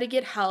don't know how to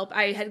get help.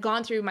 I had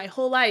gone through my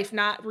whole life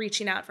not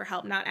reaching out for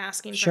help, not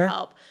asking for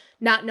help,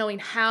 not knowing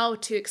how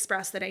to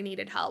express that I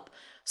needed help.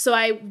 So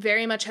I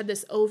very much had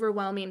this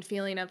overwhelming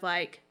feeling of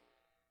like,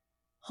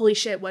 holy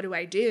shit, what do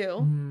I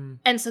do?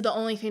 And so the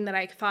only thing that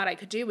I thought I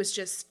could do was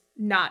just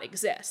not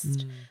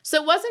exist. So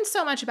it wasn't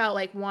so much about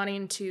like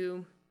wanting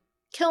to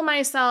kill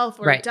myself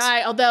or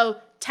die, although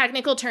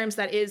technical terms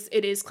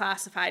it is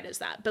classified as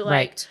that. But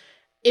like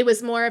it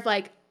was more of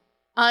like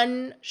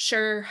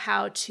unsure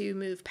how to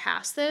move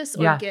past this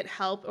or get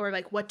help, or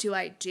like, what do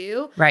I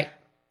do?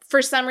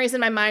 For some reason,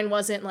 my mind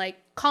wasn't like,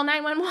 call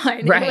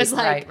 911. It was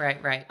like,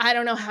 I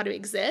don't know how to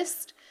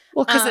exist.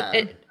 Well,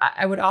 because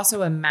I would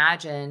also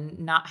imagine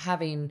not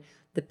having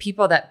the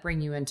people that bring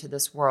you into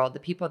this world, the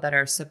people that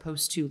are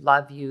supposed to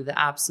love you the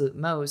absolute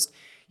most,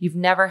 you've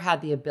never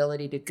had the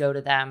ability to go to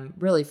them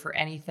really for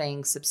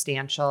anything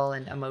substantial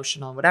and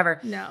emotional, whatever.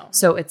 No.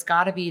 So it's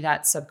got to be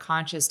that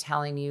subconscious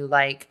telling you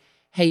like,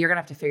 hey, you're going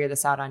to have to figure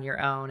this out on your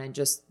own and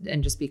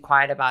just be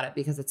quiet about it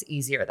because it's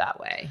easier that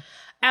way.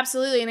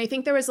 Absolutely. And I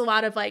think there was a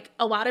lot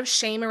of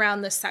shame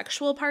around the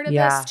sexual part of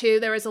this too.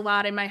 There was a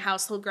lot in my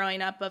household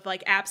growing up of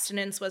like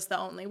abstinence was the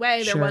only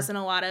way. There wasn't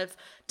a lot of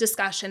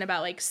discussion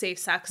about like safe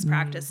sex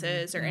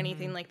practices or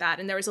anything like that.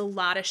 And there was a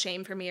lot of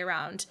shame for me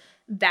around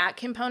that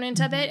component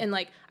of it. And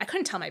like, I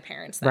couldn't tell my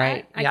parents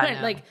that. I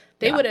couldn't, like,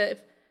 they would have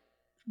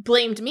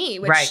blamed me,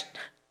 which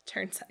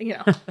turns,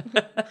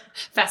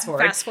 fast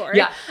forward.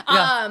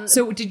 Yeah.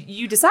 So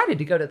you decided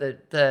to go to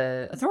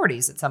the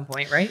authorities at some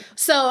point, right?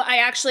 So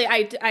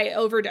I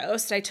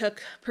overdosed. I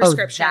took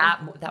prescription.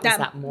 That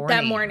morning.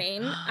 That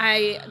morning.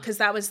 Because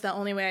that was the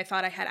only way I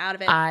thought I had out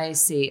of it. I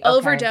see. Okay.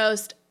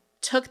 Overdosed.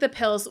 Took the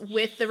pills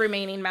with the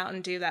remaining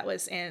Mountain Dew that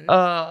was in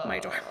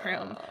my dorm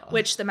room,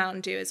 which the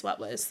Mountain Dew is what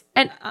was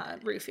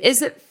roofied.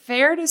 Is it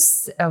fair to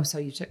say, so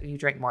you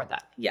drank more of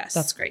that? Yes.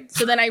 That's great.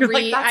 So then I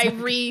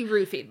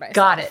re-roofied myself.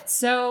 Got it.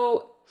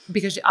 So,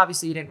 because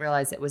obviously you didn't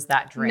realize it was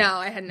that drink. No,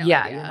 I had no idea.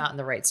 Yeah, you're not in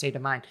the right state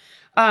of mind.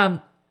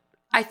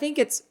 I think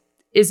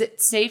is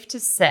it safe to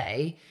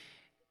say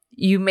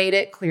you made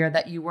it clear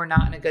that you were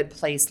not in a good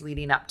place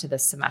leading up to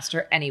this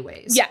semester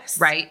anyways. Yes.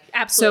 Right?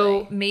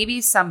 Absolutely. So maybe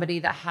somebody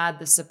that had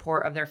the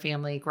support of their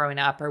family growing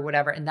up or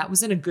whatever, and that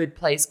was in a good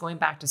place going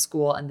back to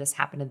school and this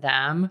happened to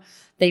them,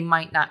 they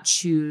might not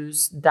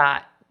choose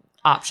that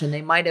option.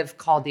 They might have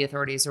called the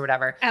authorities or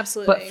whatever.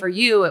 Absolutely. But for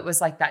you, it was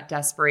like that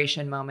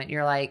desperation moment.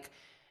 You're like,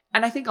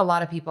 and I think a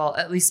lot of people,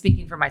 at least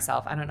speaking for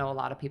myself, I don't know a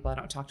lot of people, I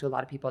don't talk to a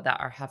lot of people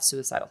that have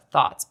suicidal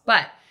thoughts,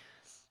 but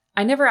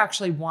I never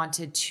actually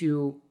wanted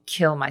to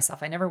kill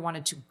myself. I never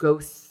wanted to go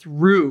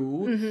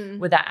through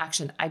with that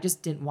action. I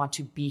just didn't want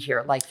to be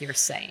here, like you're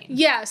saying.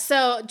 Yeah.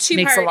 So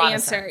two-part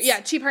answer. Yeah.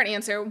 Two-part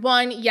answer.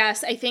 One,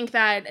 yes, I think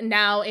that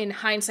now in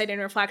hindsight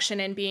and reflection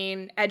and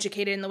being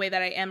educated in the way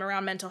that I am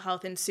around mental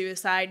health and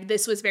suicide,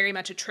 this was very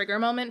much a trigger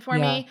moment for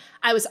me.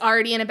 I was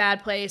already in a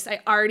bad place.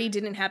 I already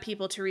didn't have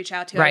people to reach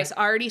out to. Right. I was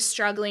already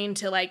struggling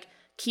to like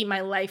keep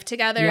my life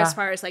together as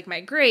far as like my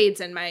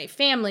grades and my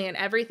family and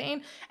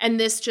everything. And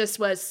this just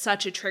was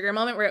such a trigger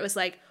moment where it was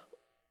like,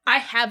 I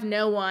have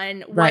no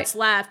one. What's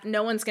left?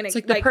 No one's going to. It's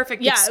like the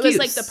perfect excuse. It was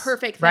like the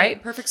perfect thing.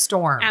 Right? Perfect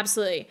storm.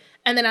 Absolutely.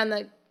 And then on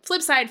the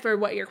flip side for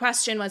what your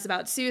question was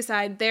about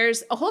suicide,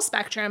 there's a whole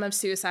spectrum of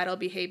suicidal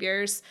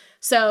behaviors.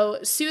 So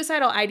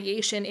suicidal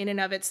ideation in and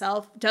of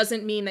itself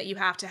doesn't mean that you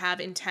have to have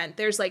intent.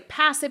 There's like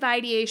passive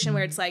ideation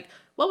where it's like,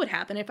 what would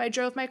happen if I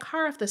drove my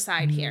car off the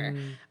side here?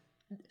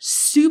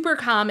 Super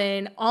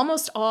common.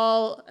 Almost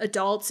all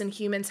adults and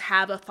humans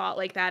have a thought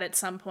like that at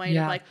some point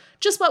of like,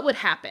 just what would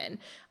happen?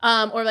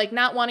 Or like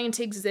not wanting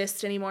to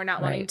exist anymore,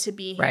 not wanting to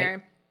be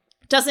here.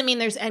 Doesn't mean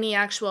there's any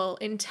actual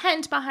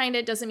intent behind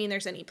it. Doesn't mean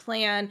there's any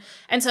plan.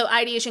 And so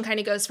ideation kind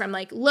of goes from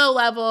like low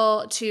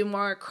level to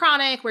more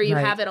chronic where you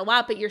have it a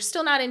lot, but you're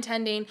still not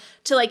intending,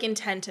 to like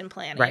intent and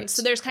planning.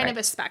 So there's kind of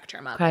a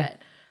spectrum of it.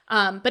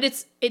 But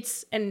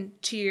it's, and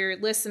to your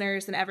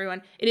listeners and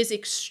everyone, it is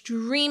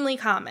extremely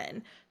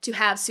common to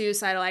have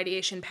suicidal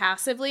ideation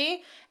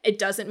passively. It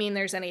doesn't mean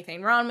there's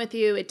anything wrong with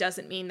you. It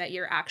doesn't mean that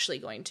you're actually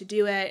going to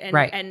do it.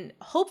 And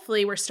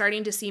hopefully we're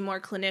starting to see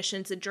more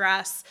clinicians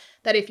address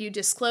that if you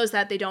disclose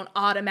that, they don't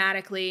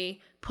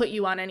automatically put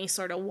you on any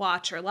sort of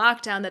watch or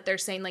lockdown, that they're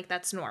saying like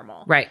that's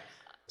normal. Right.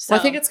 So I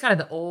think it's kind of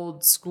the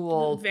old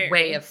school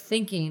way of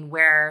thinking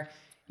where,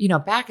 you know,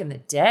 back in the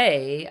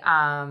day,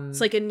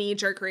 it's like a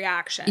knee-jerk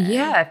reaction.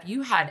 Yeah. If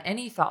you had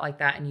any thought like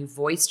that and you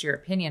voiced your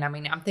opinion, I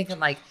mean, I'm thinking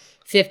like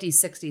 50s,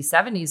 60s,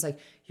 70s, like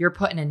you're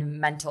put in a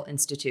mental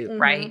institute,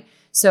 right?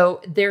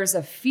 So there's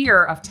a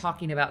fear of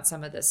talking about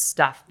some of this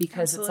stuff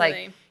because it's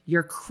like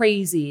you're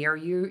crazy or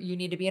you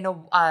need to be in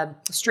a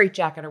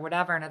straitjacket or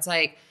whatever. And it's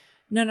like,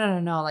 no.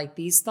 Like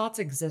these thoughts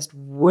exist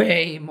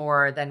way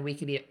more than we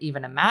could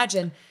even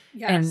imagine.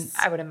 Yes. And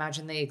I would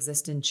imagine they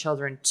exist in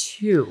children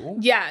too.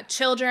 Yeah.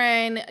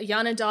 Children,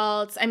 young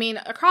adults. I mean,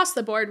 across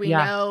the board, we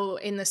know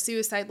in the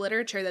suicide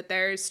literature that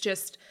there's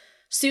just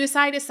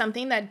suicide is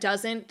something that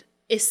doesn't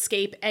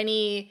escape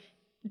any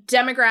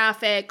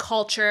demographic,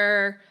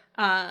 culture,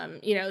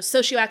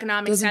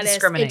 socioeconomic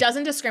status. It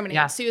doesn't discriminate.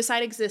 Yeah.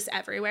 Suicide exists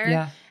everywhere.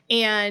 Yeah.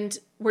 And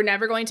we're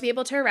never going to be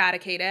able to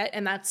eradicate it.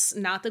 And that's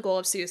not the goal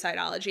of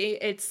suicidology.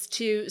 It's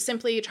to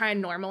simply try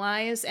and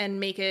normalize and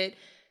make it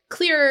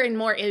clearer and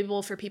more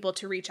able for people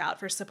to reach out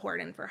for support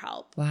and for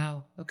help.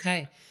 Wow.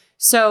 Okay.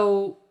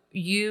 So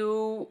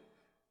you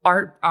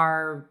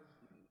are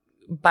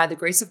by the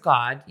grace of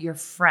God, your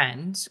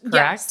friend, correct?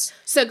 Yes.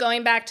 So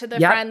going back to the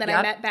friend that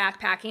I met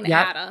backpacking,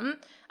 Adam,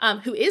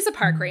 who is a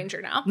park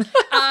ranger now.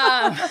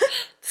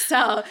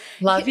 So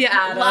love you,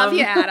 Adam. Love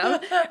you, Adam.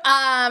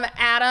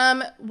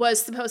 Adam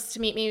was supposed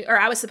to meet me, or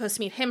I was supposed to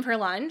meet him for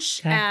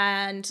lunch,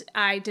 and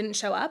I didn't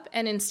show up.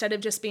 And instead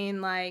of just being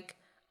like,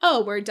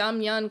 oh, we're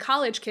dumb young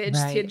college kids,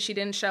 she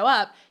didn't show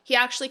up, he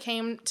actually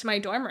came to my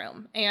dorm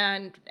room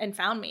and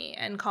found me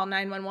and called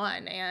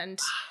 911. And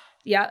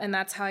and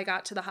that's how I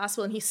got to the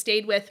hospital. And he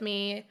stayed with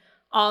me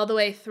all the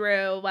way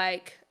through.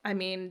 Like, I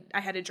mean,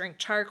 I had to drink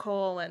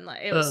charcoal and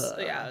like, it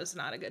was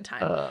not a good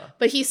time.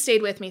 But he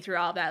stayed with me through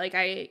all of that. Like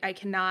I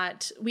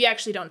cannot, we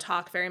actually don't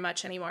talk very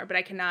much anymore, but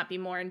I cannot be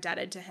more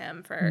indebted to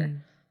him for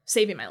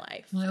saving my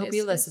life. Well, I hope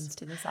he listens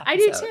to this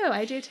episode.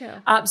 I do too.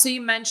 So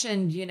you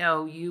mentioned,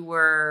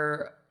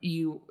 there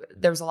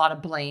was a lot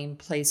of blame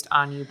placed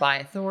on you by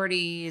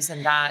authorities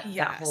and that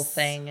whole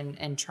thing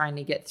and trying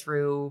to get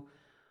through.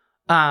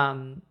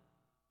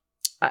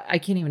 I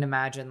can't even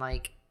imagine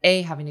like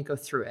A, having to go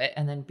through it,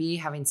 and then B,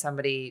 having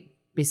somebody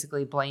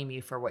basically blame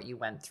you for what you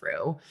went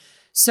through.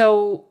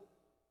 So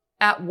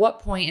at what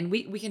point, and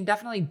we can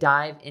definitely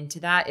dive into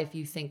that if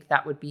you think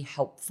that would be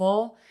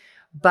helpful,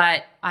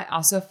 but I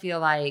also feel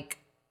like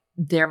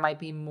there might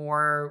be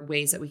more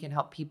ways that we can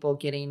help people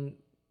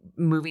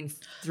moving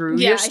through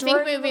your story.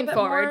 I think moving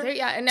forward.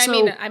 And I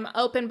mean, I'm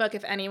open book.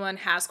 If anyone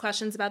has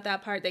questions about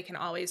that part, they can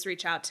always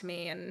reach out to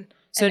me and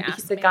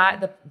ask me.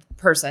 The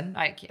person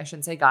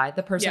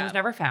was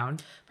never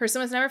found.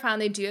 Person was never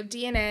found. They do have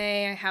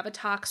DNA. I have a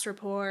tox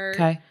report.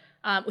 Okay.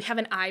 We have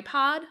an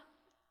iPod.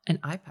 An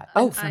iPod?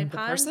 Oh, from the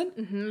person?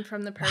 Mm-hmm,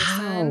 from the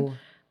person. Wow.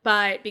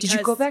 But because... Did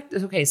you go back?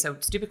 Okay, so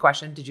stupid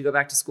question. Did you go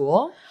back to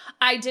school?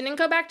 I didn't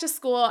go back to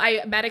school.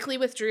 I medically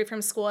withdrew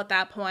from school at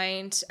that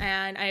point,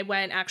 and I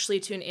went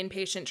actually to an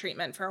inpatient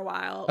treatment for a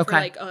while, for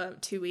like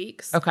 2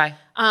 weeks. Okay.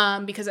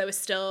 Because I was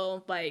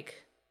still like...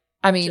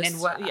 I mean,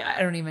 I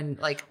don't even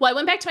like... Well, I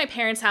went back to my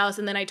parents' house,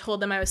 and then I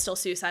told them I was still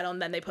suicidal,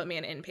 and then they put me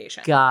in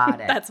inpatient.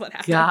 Got it. That's what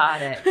happened.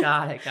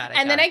 Got it.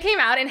 And then I came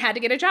out and had to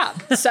get a job.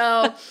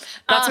 So...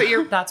 That's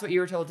what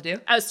you were told to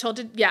do? I was told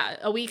to,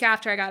 a week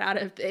after I got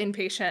out of the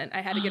inpatient,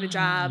 I had to get a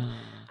job.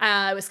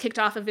 I was kicked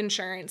off of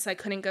insurance. I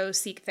couldn't go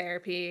seek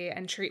therapy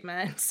and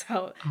treatment.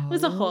 So it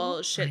was a whole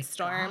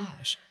shitstorm.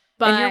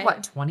 But and you're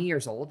what, 20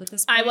 years old at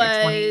this point?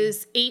 I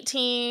was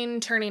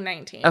 18, turning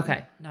 19.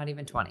 Okay. Not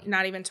even 20.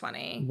 Not even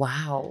 20.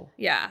 Wow.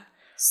 Yeah.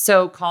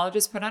 So college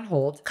is put on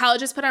hold.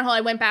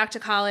 I went back to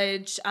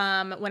college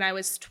when I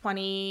was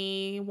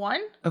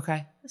 21.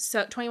 Okay.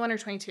 So 21 or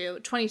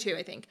 22. 22,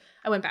 I think.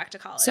 I went back to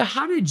college. So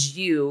how did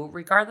you,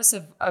 regardless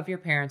of your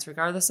parents,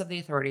 regardless of the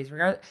authorities,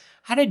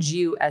 how did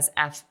you as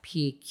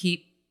FP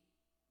keep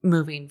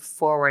moving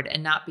forward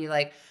and not be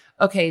like,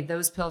 okay,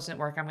 those pills didn't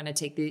work, I'm going to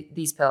take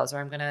these pills, or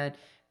I'm going to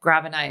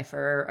grab a knife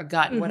or a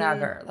gun,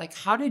 whatever. Like,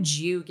 how did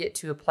you get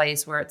to a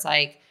place where it's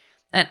like,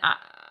 and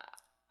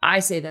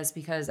I say this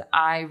because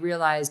I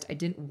realized I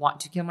didn't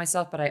want to kill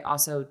myself, but I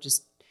also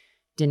just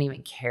didn't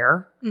even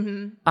care.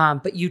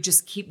 But you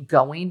just keep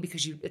going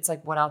because it's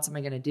like, what else am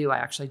I going to do? I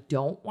actually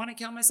don't want to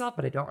kill myself,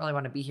 but I don't really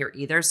want to be here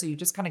either. So you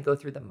just kind of go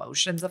through the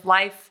motions of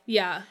life.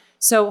 Yeah.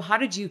 So how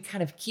did you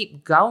kind of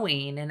keep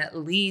going and at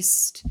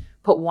least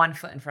put one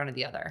foot in front of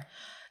the other?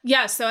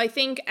 Yeah. So I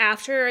think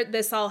after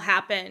this all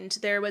happened,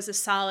 there was a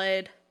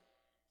solid,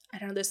 I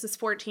don't know, this is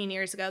 14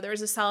 years ago. There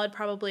was a solid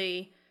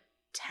probably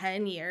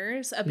 10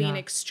 years of being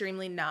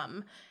extremely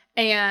numb.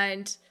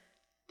 And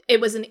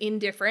it was an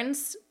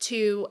indifference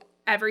to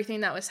everything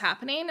that was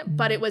happening,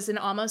 but it was an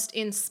almost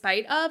in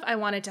spite of, I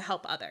wanted to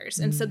help others.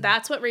 And so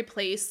that's what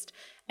replaced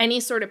any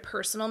sort of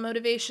personal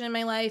motivation in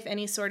my life,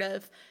 any sort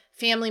of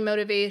family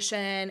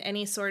motivation,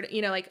 any sort of,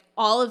 like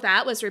all of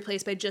that was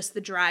replaced by just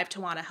the drive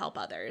to want to help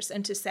others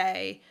and to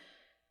say,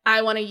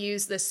 I want to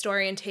use this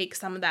story and take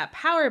some of that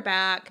power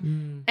back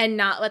and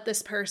not let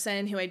this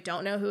person who I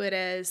don't know who it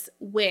is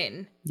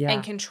win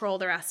and control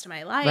the rest of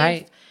my life.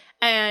 Right.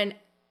 And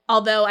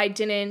although I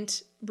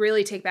didn't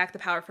really take back the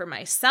power for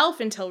myself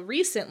until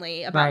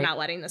recently about not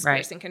letting this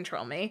person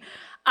control me,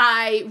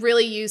 I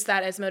really used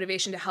that as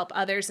motivation to help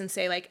others and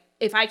say, like,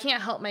 if I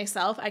can't help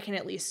myself, I can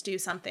at least do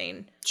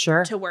something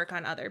to work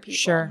on other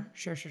people.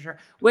 Sure.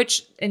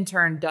 Which in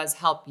turn does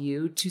help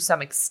you to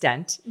some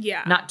extent.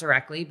 Yeah. Not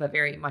directly, but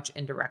very much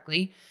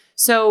indirectly.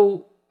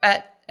 So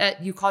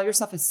you call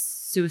yourself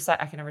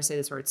a I can never say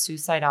this word,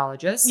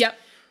 suicidologist. Yep.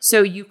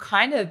 So you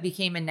kind of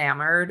became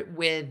enamored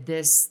with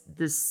this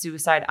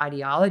suicide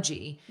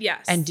ideology.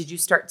 Yes. And did you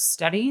start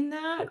studying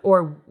that?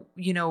 Or,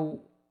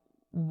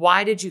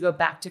 why did you go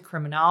back to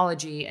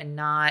criminology and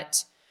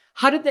not...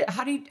 How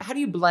do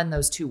you blend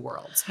those two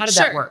worlds? How did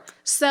that work?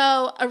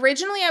 So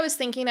originally I was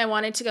thinking I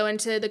wanted to go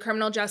into the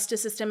criminal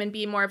justice system and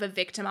be more of a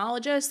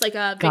victimologist, like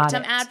a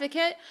victim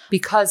advocate.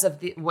 Because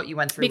of what you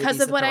went through because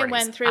with of what authorities.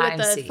 I went through with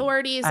the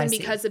authorities and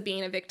because of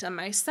being a victim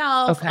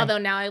myself. Okay. Although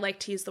now I like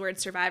to use the word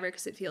survivor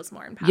because it feels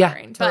more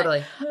empowering. Yeah,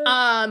 totally.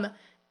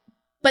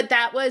 But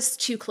that was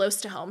too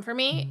close to home for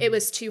me. It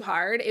was too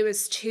hard. I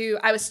was too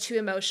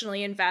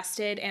emotionally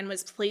invested and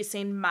was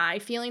placing my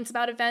feelings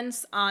about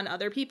events on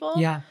other people.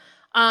 Yeah.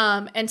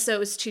 And so it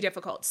was too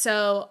difficult.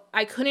 So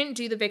I couldn't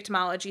do the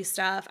victimology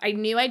stuff. I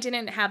knew I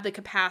didn't have the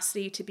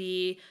capacity to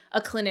be a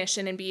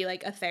clinician and be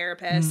like a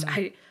therapist.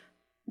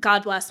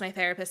 God bless my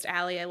therapist,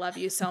 Allie. I love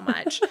you so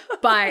much,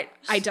 but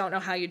I don't know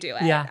how you do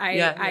it.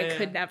 I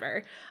could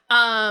never.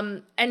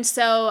 And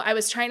so I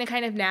was trying to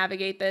kind of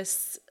navigate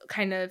this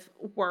kind of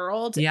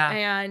world. Yeah.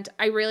 And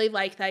I really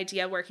like the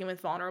idea of working with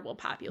vulnerable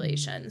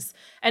populations.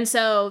 And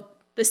so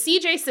the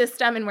CJ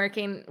system and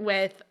working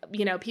with,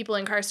 people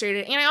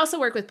incarcerated, and I also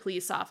work with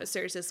police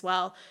officers as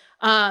well.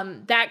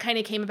 That kind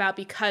of came about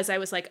because I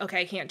was like,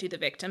 okay, I can't do the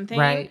victim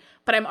thing,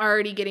 but I'm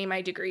already getting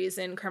my degrees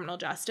in criminal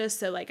justice.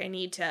 So like, I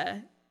need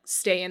to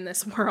stay in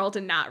this world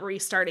and not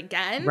restart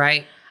again.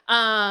 Right.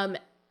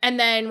 And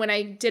then when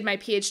I did my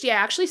PhD, I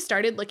actually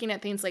started looking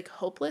at things like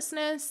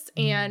hopelessness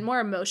and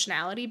more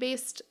emotionality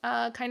based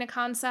kind of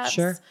concepts.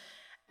 Sure.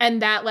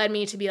 And that led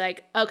me to be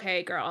like,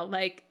 okay, girl,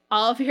 like,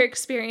 all of your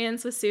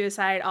experience with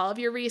suicide, all of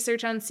your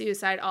research on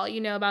suicide, all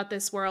you know about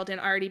this world and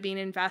already being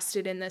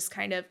invested in this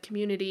kind of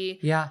community.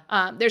 Yeah.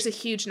 There's a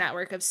huge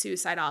network of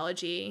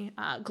suicidology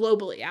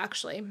globally,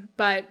 actually.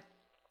 But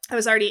I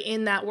was already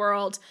in that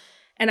world.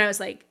 And I was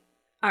like,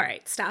 all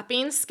right, stop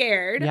being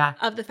scared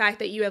of the fact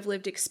that you have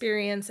lived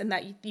experience and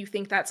that you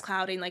think that's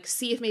clouding. Like,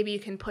 see if maybe you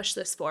can push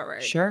this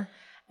forward. Sure.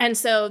 And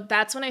so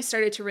that's when I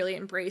started to really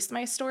embrace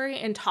my story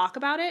and talk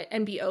about it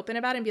and be open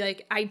about it and be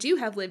like, I do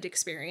have lived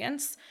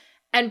experience.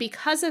 And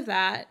because of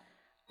that,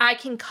 I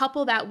can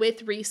couple that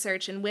with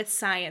research and with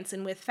science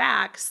and with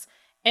facts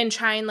and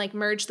try and like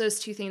merge those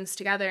two things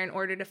together in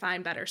order to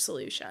find better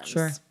solutions.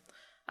 Sure.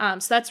 So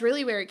that's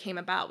really where it came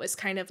about, was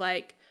kind of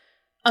like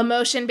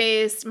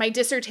emotion-based. My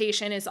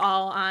dissertation is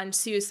all on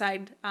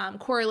suicide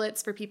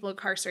correlates for people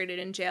incarcerated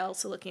in jail.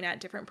 So looking at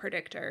different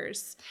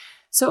predictors.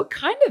 So it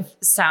kind of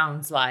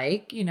sounds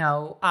like,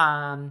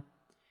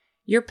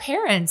 your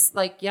parents,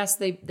 like, yes,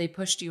 they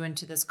pushed you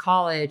into this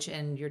college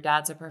and your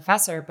dad's a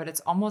professor, but it's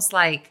almost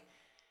like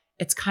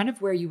it's kind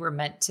of where you were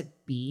meant to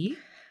be.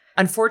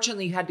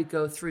 Unfortunately, you had to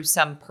go through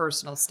some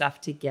personal stuff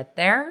to get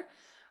there,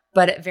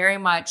 but it very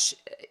much,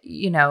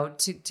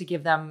 to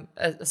give them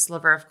a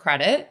sliver of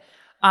credit,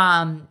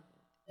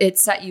 it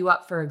set you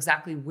up for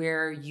exactly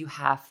where you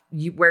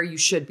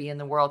should be in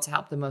the world to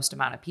help the most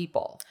amount of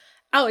people.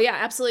 Oh yeah,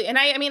 absolutely. And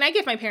I mean, I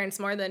give my parents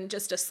more than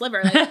just a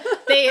sliver. Like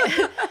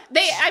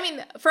I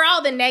mean, for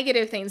all the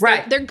negative things,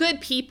 right. they're good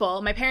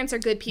people. My parents are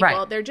good people.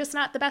 Right. They're just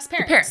not the best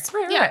parents.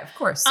 Right, of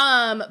course.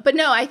 But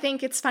no, I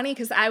think it's funny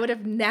because I would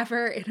have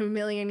never in a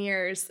million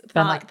years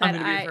thought like, I'm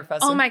going to be a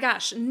professor. Oh my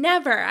gosh,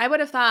 never. I would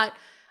have thought,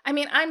 I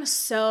mean, I'm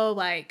so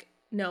like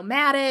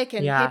nomadic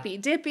and hippy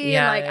dippy.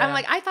 I'm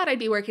like, I thought I'd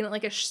be working at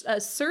like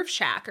a surf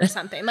shack or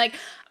something. Like,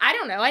 I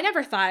don't know. I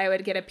never thought I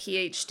would get a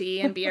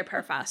PhD and be a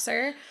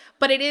professor.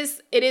 But it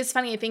is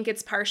funny. I think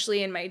it's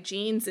partially in my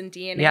genes and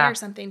DNA or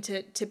something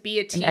to be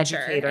a teacher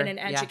and an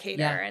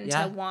educator and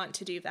to want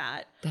to do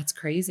that. That's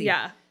crazy.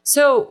 Yeah.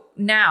 So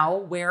now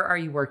where are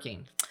you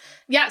working?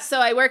 Yeah, so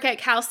I work at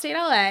Cal State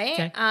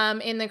LA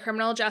in the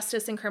criminal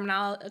justice and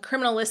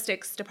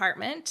criminalistics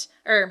department,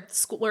 or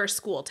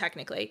school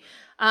technically.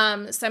 So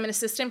I'm an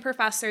assistant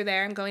professor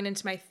there. I'm going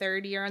into my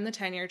third year on the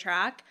tenure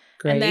track.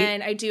 Great. And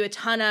then I do a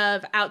ton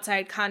of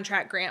outside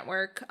contract grant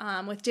work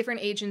with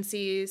different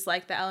agencies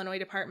like the Illinois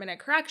Department of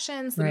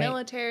Corrections, the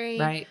military,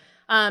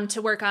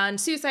 to work on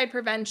suicide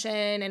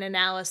prevention and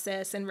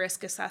analysis and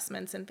risk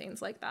assessments and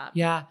things like that.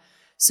 Yeah.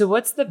 So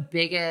what's the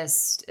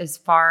biggest as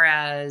far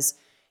as,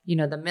 you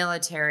know, the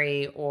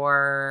military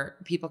or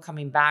people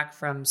coming back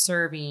from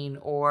serving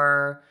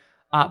or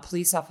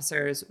police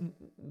officers?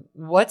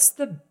 What's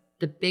the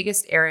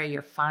biggest area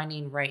you're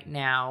finding right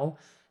now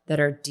that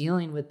are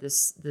dealing with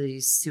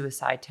these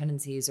suicide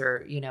tendencies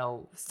or, you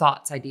know,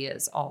 thoughts,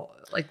 ideas, all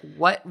like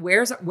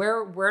where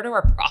do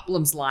our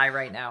problems lie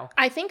right now?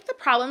 I think the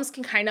problems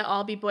can kind of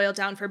all be boiled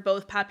down for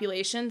both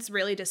populations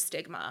really to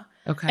stigma.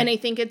 Okay. And I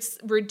think it's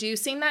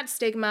reducing that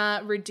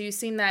stigma,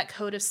 reducing that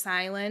code of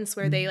silence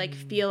where they like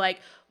feel like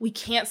we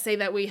can't say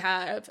that we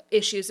have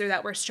issues or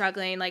that we're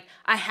struggling. Like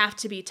I have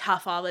to be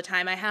tough all the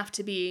time. I have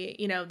to be,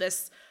 you know,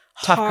 this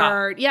tough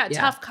hard, cop.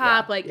 Tough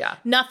cop.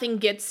 Nothing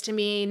gets to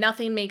me.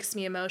 Nothing makes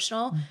me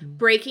emotional. Mm-hmm.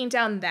 Breaking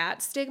down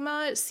that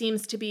stigma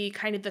seems to be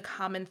kind of the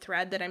common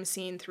thread that I'm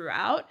seeing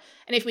throughout.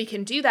 And if we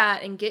can do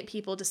that and get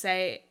people to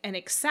say and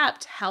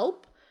accept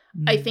help,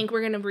 I think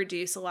we're going to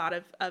reduce a lot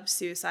of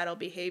suicidal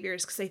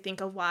behaviors because I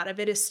think a lot of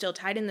it is still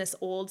tied in this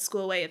old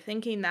school way of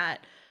thinking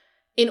that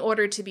in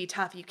order to be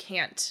tough, you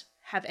can't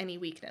have any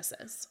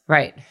weaknesses.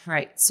 Right.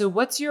 So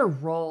what's your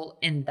role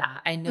in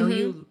that? I know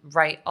you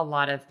write a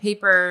lot of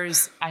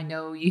papers. I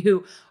know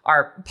you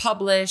are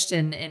published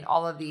and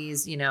all of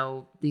these, you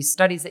know, these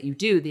studies that you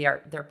do,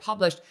 they're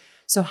published.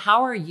 So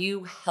how are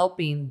you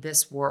helping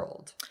this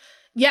world?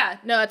 Yeah,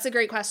 no, that's a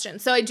great question.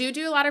 So I do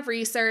a lot of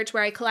research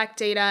where I collect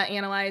data,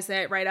 analyze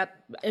it, write up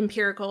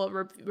empirical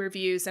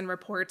reviews and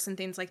reports and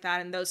things like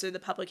that. And those are the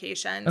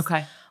publications.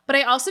 Okay. But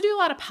I also do a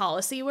lot of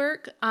policy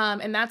work.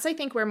 And that's, I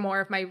think, where more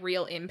of my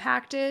real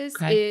impact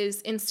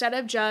is instead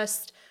of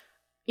just,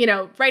 you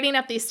know, writing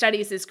up these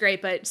studies is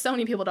great, but so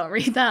many people don't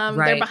read them.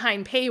 Right. They're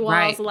behind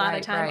paywalls a lot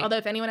of time. Right. Although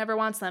if anyone ever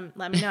wants them,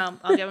 let me know.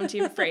 I'll give them to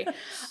you for free.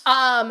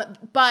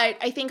 But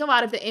I think a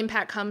lot of the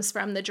impact comes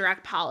from the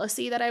direct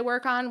policy that I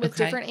work on with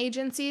different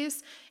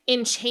agencies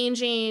in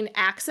changing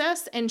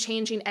access and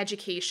changing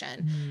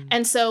education.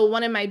 And so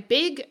one of my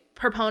big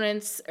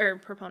proponents,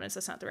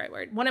 that's not the right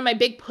word. One of my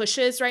big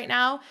pushes right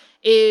now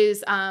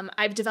is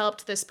I've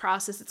developed this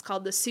process. It's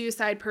called the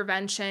Suicide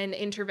Prevention,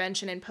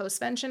 Intervention, and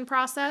Postvention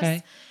process.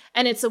 Okay.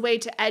 And it's a way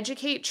to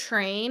educate,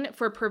 train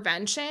for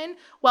prevention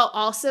while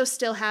also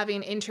still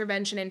having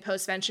intervention and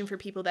postvention for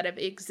people that have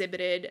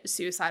exhibited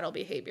suicidal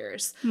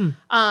behaviors.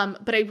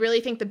 But I really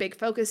think the big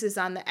focus is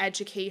on the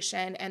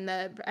education and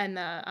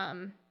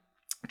the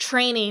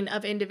training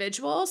of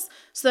individuals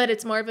so that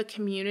it's more of a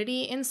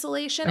community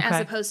insulation as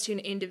opposed to an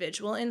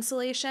individual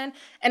insulation.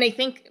 And I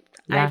think,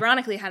 I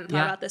ironically hadn't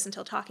thought about this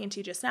until talking to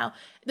you just now.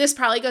 This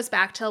probably goes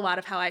back to a lot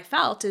of how I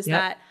felt is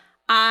that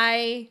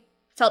I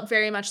felt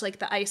very much like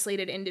the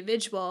isolated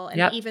individual.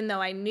 And even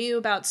though I knew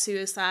about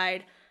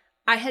suicide,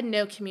 I had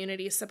no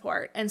community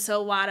support. And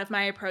so a lot of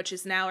my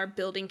approaches now are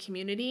building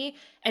community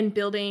and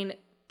building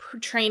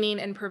training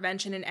and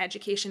prevention and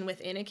education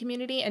within a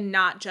community and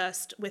not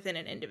just within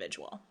an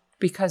individual.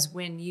 Because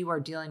when you are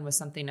dealing with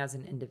something as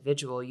an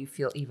individual, you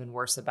feel even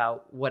worse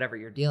about whatever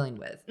you're dealing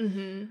with.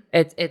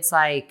 It's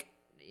like,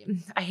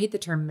 I hate the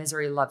term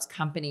misery loves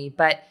company,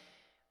 but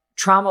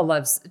trauma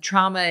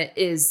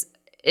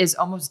is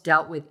almost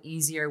dealt with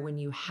easier when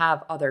you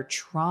have other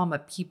trauma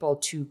people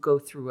to go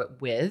through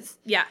it with.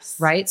 Yes.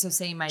 Right? So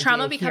same idea.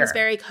 Trauma becomes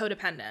very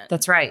codependent.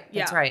 That's right.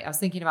 That's right. I was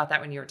thinking about that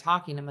when you were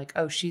talking. I'm like,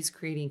 oh, she's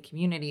creating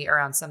community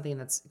around something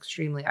that's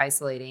extremely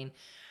isolating.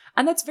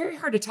 And that's very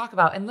hard to talk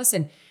about. And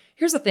listen,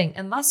 here's the thing.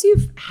 Unless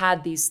you've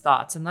had these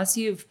thoughts, unless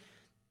you've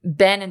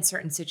been in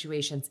certain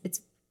situations,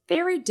 it's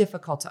very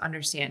difficult to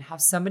understand how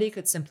somebody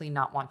could simply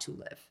not want to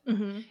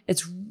live.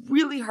 It's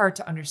really hard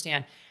to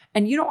understand.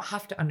 And you don't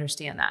have to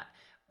understand that.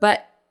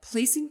 But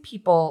placing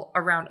people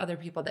around other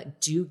people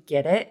that do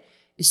get it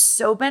is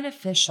so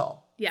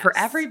beneficial for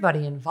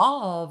everybody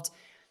involved.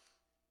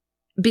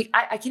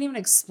 I can't even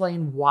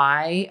explain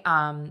why.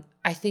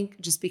 I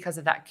think just because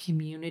of that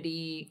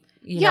community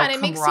and it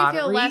makes you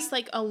feel less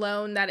like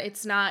alone, that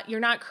it's not, you're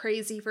not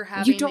crazy for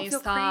having these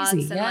thoughts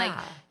and like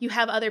you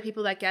have other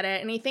people that get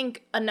it. And I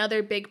think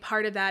another big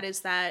part of that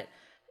is that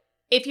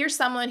if you're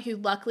someone who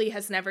luckily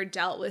has never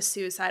dealt with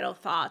suicidal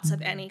thoughts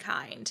of any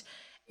kind,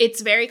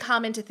 it's very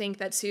common to think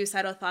that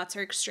suicidal thoughts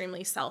are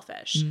extremely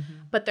selfish,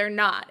 but they're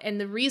not.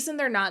 And the reason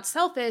they're not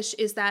selfish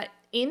is that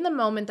in the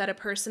moment that a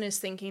person is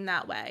thinking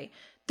that way,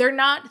 they're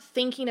not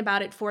thinking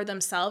about it for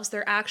themselves.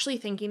 They're actually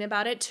thinking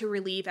about it to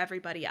relieve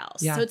everybody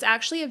else. Yeah. So it's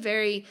actually a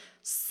very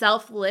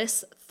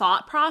selfless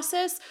thought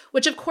process,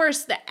 which of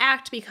course the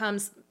act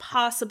becomes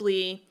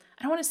possibly,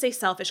 I don't want to say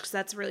selfish because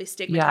that's really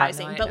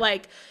stigmatizing, but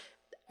like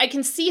I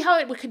can see how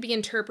it could be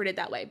interpreted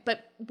that way.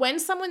 But when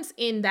someone's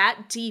in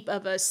that deep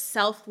of a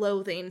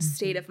self-loathing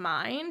state of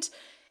mind,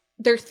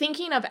 they're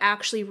thinking of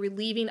actually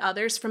relieving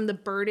others from the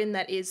burden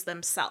that is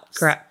themselves.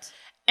 Correct.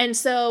 And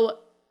so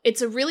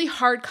it's a really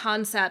hard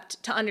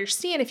concept to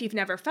understand if you've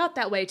never felt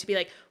that way, to be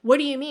like, what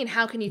do you mean?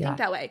 How can you think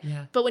that way?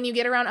 Yeah. But when you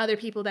get around other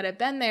people that have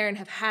been there and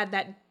have had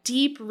that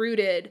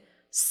deep-rooted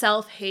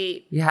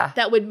self-hate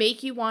that would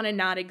make you want to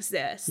not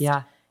exist,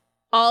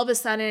 all of a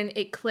sudden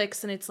it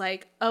clicks and it's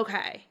like,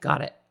 okay.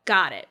 Got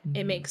it.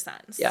 It makes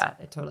sense. Yeah,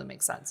 it totally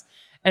makes sense.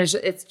 And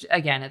it's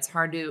again, it's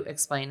hard to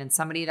explain. And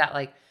somebody that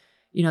like,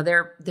 you know,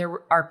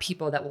 there are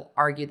people that will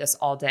argue this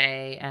all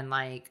day. And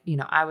like, you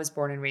know, I was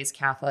born and raised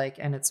Catholic,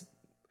 and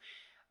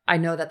I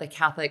know that the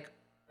Catholic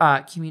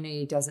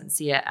community doesn't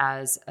see it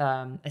as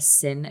a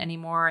sin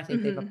anymore. I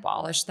think they've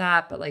abolished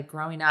that. But like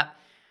growing up,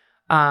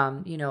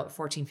 you know, at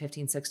 14,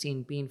 15,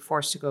 16, being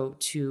forced to go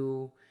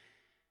to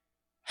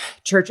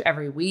church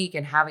every week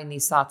and having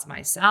these thoughts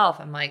myself,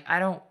 I'm like, I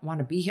don't want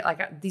to be here.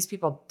 Like these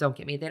people don't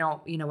get me. They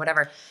don't, you know,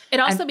 whatever. It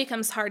also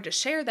becomes hard to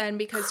share then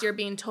because you're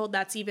being told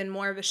that's even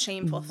more of a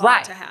shameful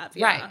thought to have.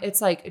 Right.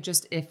 It's like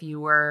just if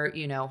you were,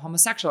 you know,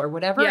 homosexual or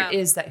whatever it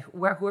is that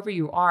whoever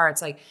you are,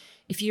 it's like,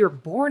 if you're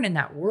born in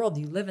that world,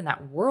 you live in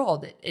that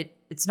world,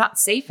 it's not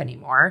safe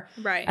anymore.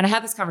 Right. And I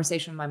had this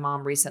conversation with my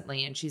mom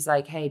recently, and she's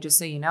like, hey, just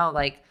so you know,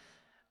 like,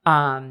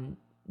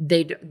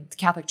 the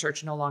Catholic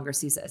Church no longer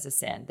sees it as a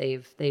sin.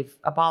 They've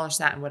abolished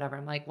that and whatever.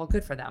 I'm like, well,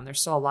 good for them. There's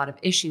still a lot of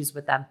issues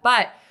with them.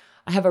 But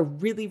I have a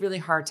really, really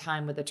hard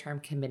time with the term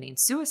committing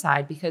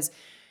suicide, because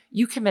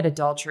you commit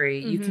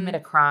adultery, you commit a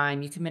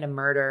crime, you commit a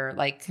murder.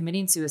 Like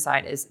committing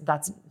suicide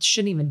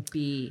shouldn't even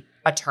be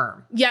a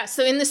term. Yeah.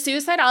 So in the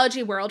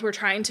suicidology world, we're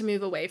trying to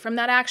move away from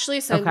that actually.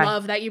 So I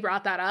love that you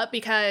brought that up,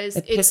 because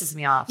it pisses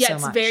me off so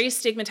much. It's very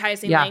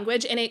stigmatizing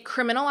language, and it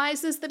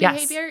criminalizes the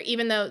behavior,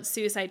 even though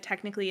suicide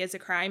technically is a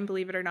crime,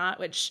 believe it or not,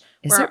 which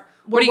we're working on.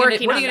 What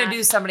are you going to do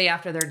to somebody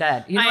after they're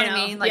dead? You know what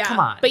I mean? Like, come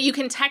on. But you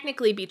can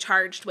technically be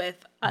charged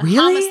with a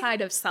homicide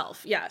of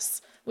self.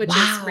 Yes. Which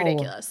is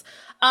ridiculous.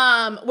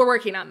 We're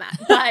working on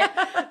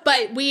that,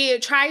 but we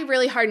try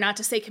really hard not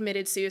to say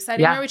committed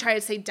suicide anymore. We try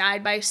to say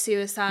died by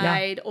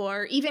suicide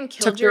or even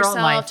killed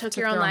yourself, took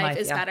your own life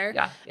is better.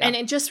 And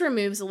it just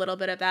removes a little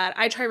bit of that.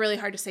 I try really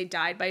hard to say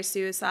died by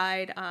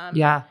suicide.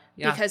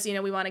 Because, you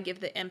know, we want to give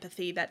the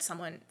empathy that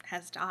someone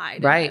has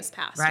died and has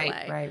passed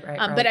away.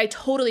 Right. But I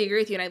totally agree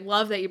with you. And I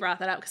love that you brought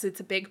that up, because it's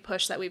a big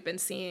push that we've been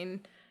seeing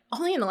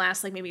only in the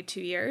last like maybe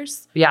 2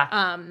 years.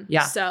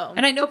 So,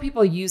 and I know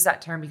people use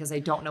that term because they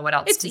don't know what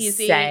else to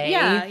say.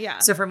 Yeah.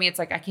 So for me, it's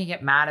like, I can't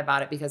get mad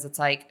about it, because it's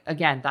like,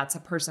 again, that's a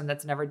person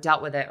that's never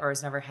dealt with it or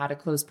has never had a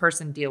close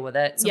person deal with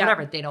it. So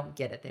whatever, they don't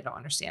get it. They don't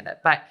understand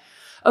it. But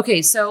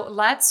okay, so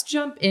let's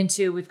jump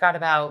into, we've got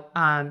about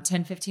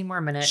 10, 15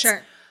 more minutes.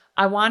 Sure.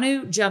 I want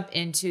to jump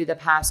into the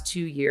past 2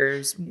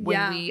 years when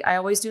I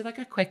always do like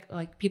a quick,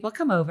 like people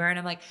come over and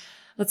I'm like,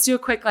 let's do a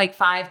quick, like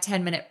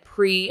 5-10 minute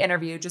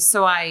pre-interview, just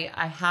so I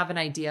have an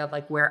idea of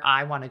like where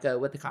I want to go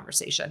with the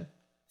conversation.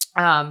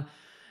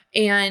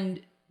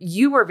 And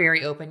you were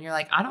very open. You're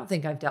like, I don't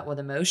think I've dealt with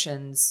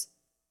emotions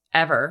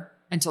ever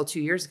until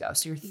 2 years ago.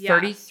 So you're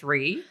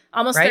 33,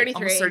 almost right? 33.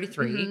 Almost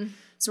 33.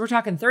 So we're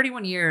talking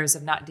 31 years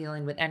of not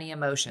dealing with any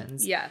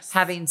emotions. Yes.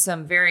 Having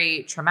some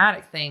very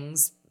traumatic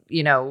things,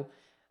 you know,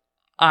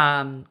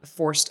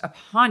 forced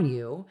upon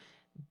you,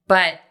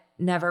 but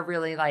never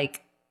really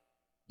like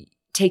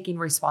taking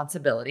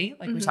responsibility,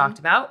 like we talked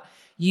about.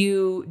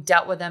 You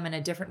dealt with them in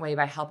a different way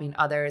by helping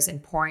others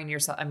and pouring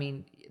yourself. I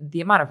mean, the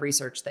amount of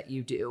research that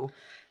you do,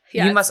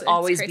 you must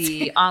always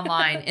be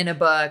online, in a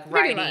book,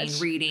 writing,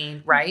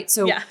 reading, right?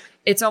 So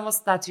it's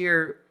almost, that's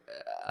your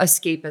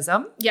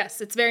escapism.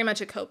 Yes, it's very much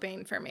a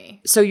coping for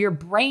me. So your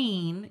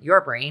brain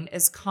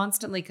is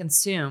constantly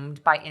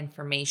consumed by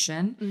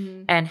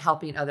information and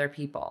helping other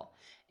people.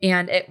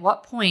 And at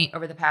what point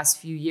over the past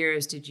few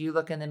years did you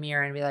look in the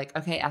mirror and be like,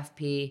 okay,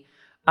 FP,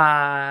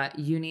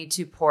 you need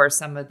to pour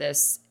some of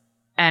this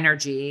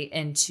energy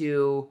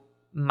into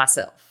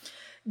myself?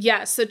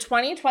 Yeah. So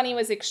 2020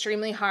 was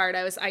extremely hard.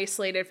 I was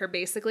isolated for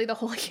basically the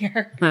whole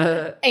year.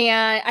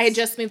 And I had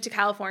just moved to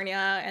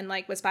California and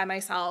like was by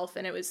myself,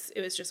 and it was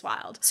just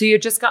wild. So you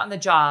had just gotten the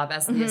job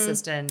as the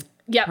assistant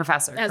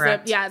professor,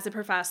 correct? As a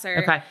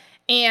professor. Okay.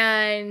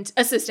 And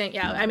assistant,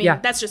 yeah. I mean,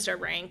 that's just a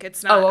rank.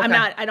 It's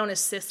not, I don't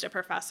assist a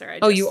professor.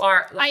 You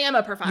are. I am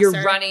a professor.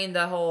 You're running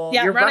the whole,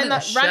 you're running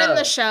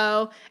the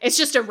show. It's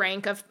just a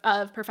rank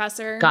of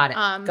professor. Got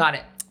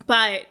it.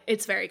 But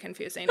it's very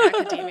confusing,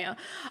 academia.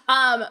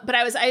 But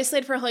I was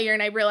isolated for a whole year,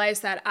 and I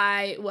realized that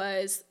I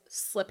was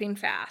slipping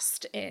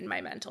fast in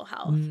my mental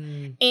health.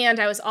 And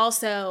I was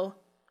also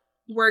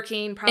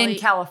working probably in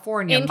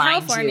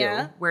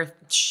California, where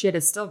shit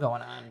is still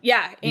going on.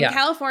 Yeah. In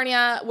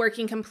California,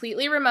 working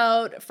completely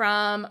remote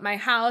from my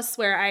house,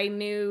 where I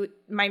knew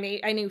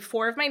I knew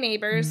 4 of my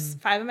neighbors,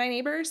 5 of my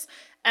neighbors,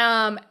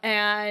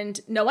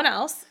 and no one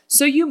else.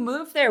 So you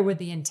moved there with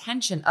the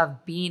intention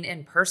of being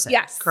in person.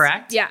 Yes.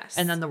 Correct? Yes.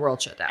 And then the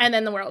world shut down.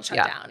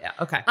 Yeah.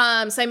 Okay.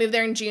 So I moved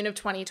there in June of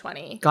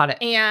 2020. Got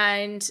it.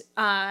 And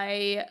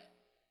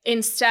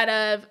instead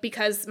of,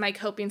 because my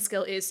coping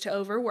skill is to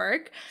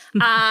overwork,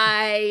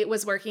 I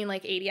was working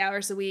like 80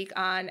 hours a week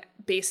on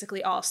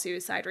basically all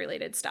suicide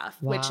related stuff,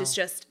 which is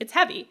just, it's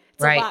heavy.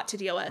 It's a lot to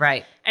deal with.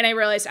 Right. And I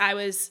realized I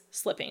was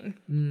slipping.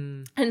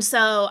 And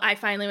so I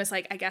finally was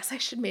like, I guess I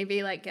should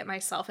maybe like get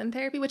myself in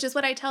therapy, which is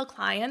what I tell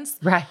clients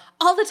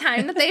all the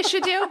time that they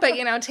should do. But,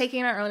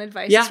 taking our own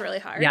advice is really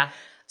hard. Yeah.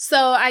 So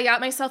I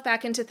got myself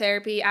back into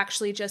therapy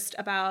actually just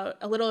about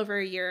a little over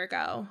a year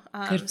ago.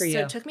 Good for you. So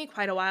it took me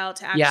quite a while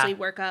to actually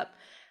work up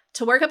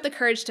the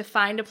courage to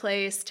find a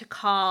place, to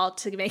call,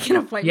 to make an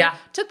appointment. Yeah.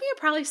 Took me a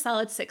probably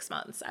solid 6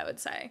 months, I would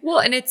say. Well,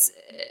 and it's,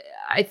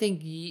 I think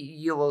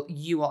you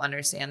will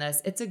understand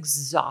this. It's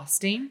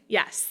exhausting.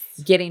 Yes.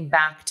 Getting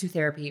back to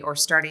therapy or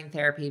starting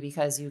therapy,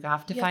 because you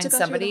have to find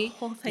somebody.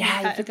 You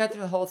have to go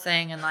through the whole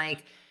thing, and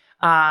like,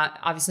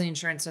 obviously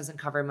insurance doesn't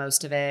cover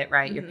most of it,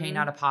 right? You're paying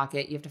out of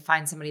pocket. You have to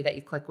find somebody that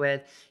you click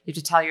with. You have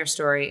to tell your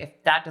story.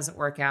 If that doesn't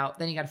work out,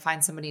 then you got to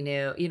find somebody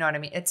new. You know what I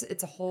mean?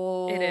 It's a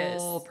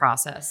whole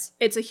process.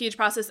 It's a huge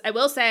process. I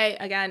will say,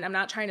 again, I'm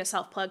not trying to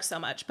self-plug so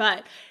much,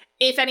 but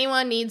if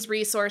anyone needs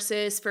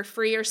resources for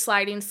free or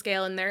sliding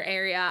scale in their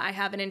area, I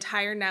have an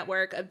entire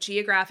network of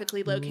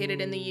geographically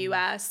located in the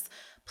U.S.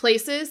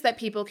 places that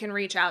people can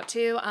reach out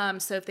to.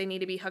 So if they need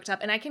to be hooked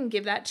up, and I can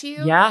give that to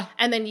you. Yeah.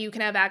 And then you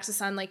can have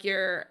access on like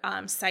your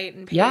site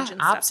and page and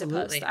stuff.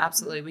 Absolutely.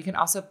 Absolutely. We can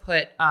also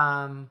put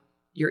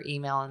your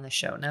email in the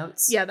show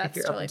notes. Yeah, that's if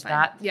you're totally open to fine.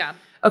 that. Yeah.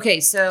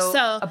 Okay,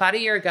 so about a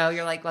year ago,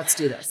 you're like, let's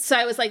do this. So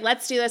I was like,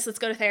 let's do this. Let's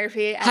go to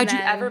therapy. And Had you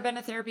ever been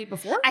to therapy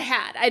before? I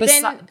had. I've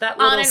been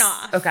on and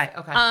off. Okay.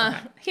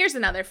 Here's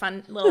another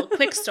fun little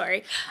quick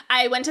story.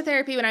 I went to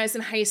therapy when I was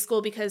in high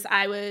school because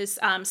I was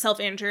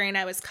self-injuring.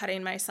 I was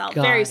cutting myself.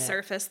 Very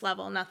surface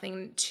level,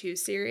 nothing too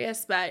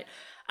serious. But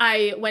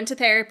I went to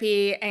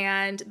therapy,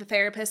 and the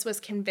therapist was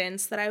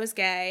convinced that I was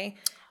gay,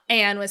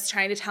 and was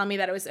trying to tell me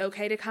that it was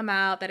okay to come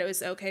out,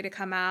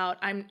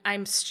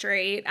 I'm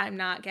straight, I'm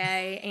not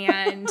gay.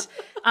 And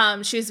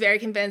she was very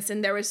convinced,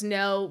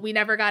 and we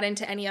never got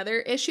into any other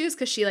issues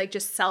because she like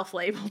just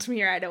self-labeled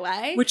me right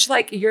away. Which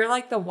like, you're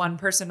like the one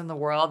person in the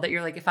world that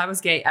you're like, if I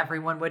was gay,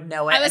 everyone would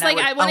know it. I was like,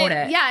 I wouldn't own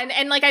it. Yeah.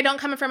 And like, I don't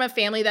come from a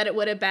family that it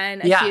would have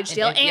been a huge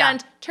deal.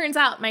 And turns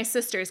out my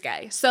sister's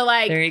gay. So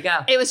like, there you go.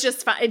 It was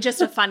just fun. It's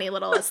just a funny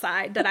little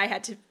aside that I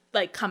had to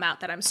like come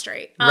out that I'm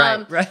straight.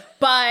 Right.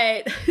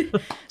 But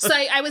so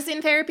I was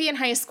in therapy in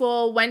high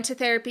school, went to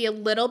therapy a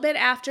little bit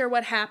after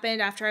what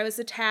happened, after I was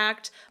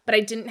attacked, but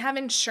I didn't have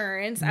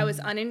insurance. I was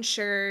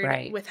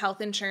uninsured with health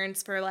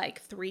insurance for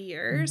like 3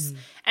 years,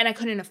 and I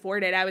couldn't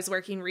afford it. I was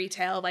working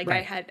retail. Like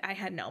I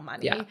had no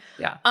money.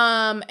 Yeah.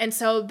 And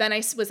so then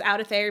I was out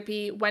of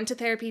therapy, went to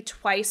therapy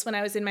twice when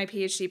I was in my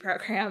PhD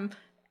program.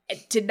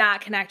 It did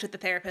not connect with the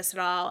therapist at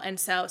all. And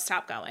so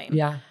stopped going.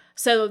 Yeah.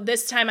 So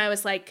this time I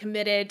was like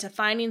committed to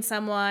finding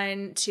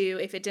someone, to,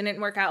 if it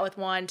didn't work out with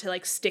one, to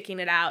like sticking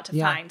it out to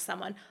find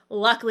someone.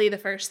 Luckily, the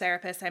first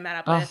therapist I met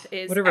up with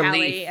is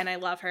Allie, and I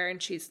love her,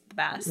 and she's the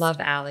best.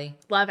 Love Allie.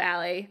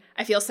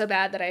 I feel so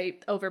bad that I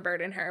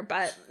overburden her,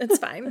 but it's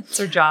fine. It's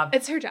her job.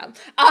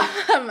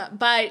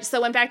 But so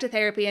went back to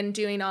therapy and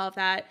doing all of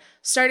that,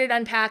 started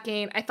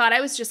unpacking. I thought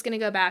I was just going to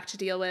go back to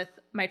deal with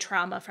my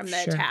trauma from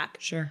the attack.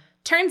 Sure.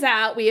 Turns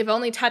out we have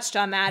only touched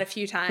on that a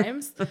few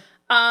times.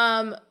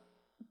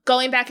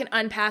 Going back and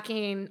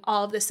unpacking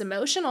all of this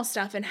emotional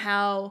stuff and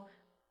how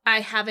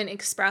I haven't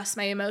expressed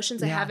my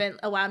emotions. I haven't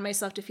allowed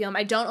myself to feel them.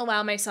 I don't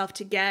allow myself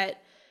to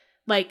get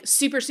like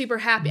super, super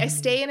happy. I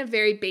stay in a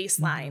very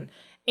baseline,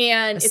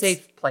 and it's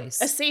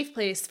a safe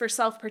place for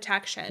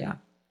self-protection. Yeah.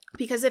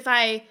 Because if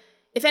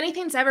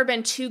anything's ever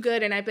been too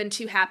good and I've been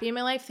too happy in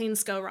my life,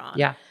 things go wrong.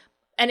 Yeah.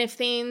 And if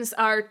things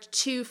are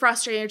too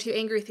frustrating or too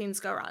angry, things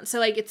go wrong. So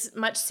like, it's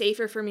much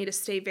safer for me to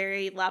stay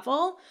very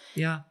level.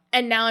 Yeah.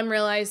 And now I'm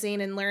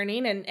realizing and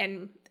learning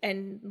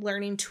and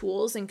learning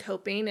tools and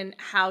coping and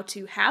how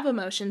to have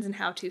emotions and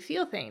how to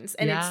feel things.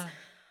 And it's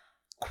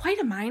quite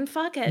a mind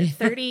fuck at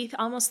 30,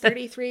 almost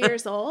 33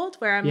 years old,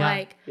 where I'm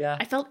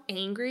I felt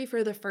angry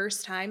for the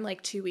first time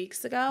like 2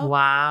 weeks ago.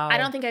 Wow. I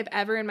don't think I've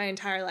ever in my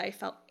entire life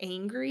felt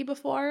angry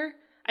before.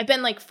 I've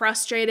been like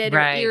frustrated or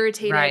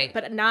irritated,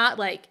 but not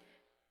like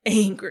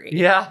angry.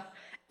 Yeah.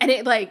 And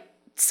it like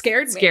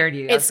scared me. Scared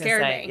you. It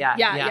scared me.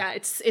 Yeah.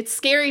 It's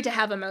scary to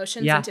have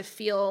emotions and to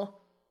feel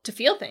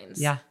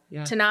things. Yeah.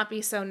 To not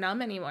be so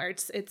numb anymore.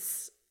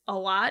 It's a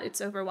lot.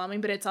 It's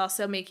overwhelming, but it's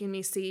also making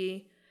me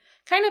see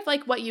kind of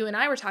like what you and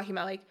I were talking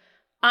about, like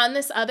on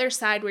this other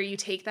side where you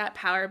take that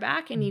power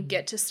back and you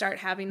get to start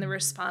having the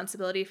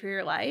responsibility for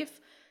your life.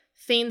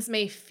 Things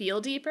may feel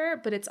deeper,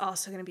 but it's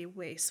also going to be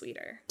way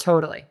sweeter.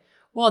 Totally.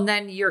 Well, and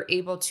then you're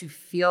able to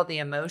feel the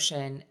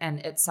emotion,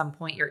 and at some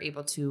point you're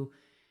able to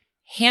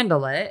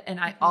handle it. And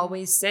I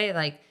always say,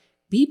 like,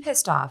 be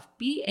pissed off,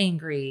 be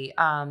angry,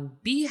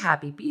 be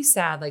happy, be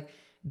sad, like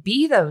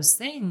be those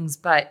things.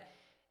 But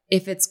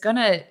if it's going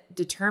to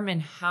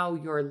determine how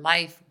your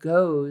life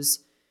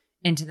goes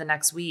into the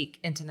next week,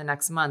 into the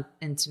next month,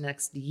 into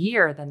next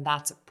year, then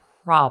that's a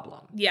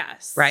problem.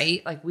 Yes.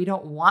 Right? Like we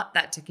don't want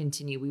that to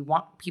continue. We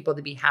want people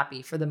to be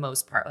happy for the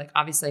most part. Like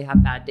obviously I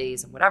have bad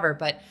days and whatever,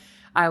 but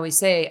I always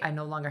say I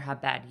no longer have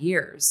bad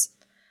years.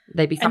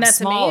 They become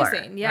smaller,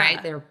 amazing. Yeah.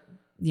 Right? They're,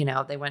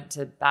 they went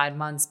to bad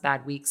months,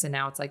 bad weeks, and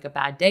now it's like a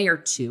bad day or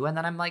two. And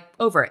then I'm like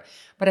over it.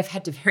 But I've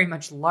had to very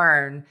much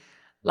learn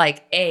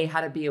like A,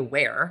 how to be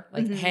aware,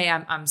 like, hey,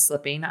 I'm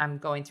slipping, I'm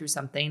going through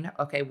something.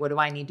 Okay. What do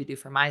I need to do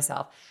for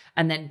myself?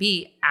 And then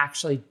B,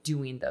 actually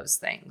doing those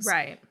things.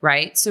 Right.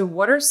 Right. So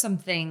what are some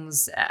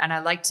things, and I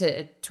like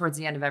to, towards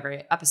the end of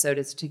every episode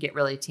is to get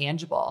really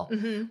tangible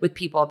with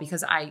people,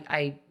 because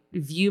I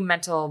view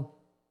mental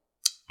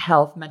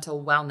health,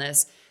 mental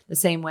wellness, the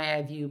same way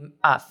I view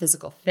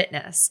physical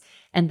fitness.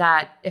 And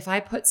that if I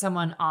put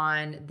someone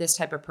on this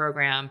type of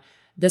program,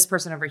 this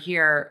person over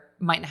here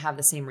might not have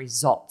the same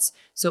results.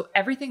 So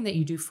everything that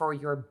you do for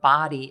your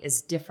body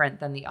is different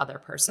than the other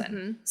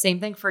person. Same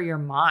thing for your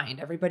mind.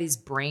 Everybody's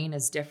brain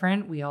is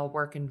different. We all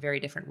work in very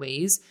different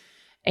ways.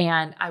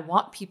 And I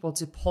want people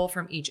to pull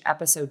from each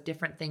episode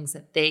different things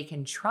that they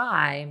can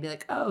try and be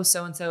like, oh,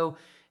 so-and-so,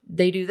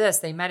 they do this,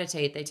 they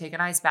meditate, they take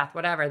an ice bath,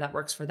 whatever, that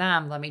works for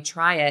them. Let me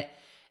try it.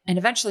 And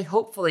eventually,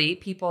 hopefully,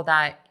 people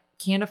that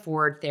can't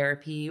afford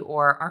therapy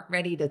or aren't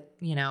ready to,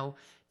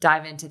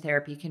 dive into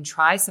therapy can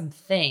try some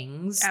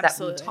things that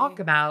we talk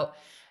about,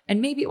 and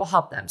maybe it will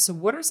help them. So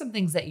what are some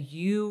things that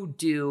you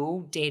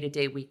do day to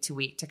day, week to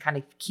week to kind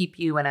of keep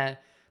you in a,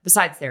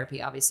 besides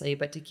therapy, obviously,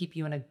 but to keep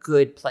you in a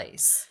good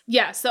place?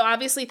 Yeah. So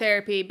obviously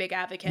therapy, big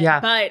advocate,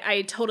 but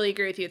I totally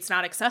agree with you. It's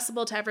not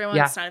accessible to everyone.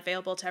 It's not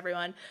available to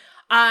everyone.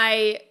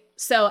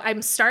 So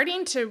I'm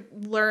starting to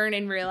learn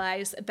and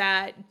realize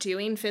that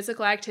doing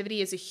physical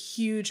activity is a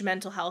huge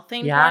mental health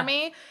thing for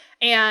me.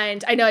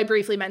 And I know I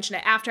briefly mentioned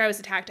it. After I was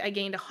attacked, I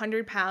gained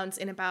 100 pounds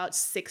in about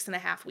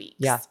 6.5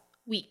 weeks.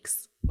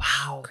 Weeks.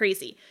 Wow.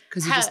 Crazy.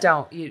 Because you just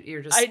don't,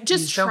 you're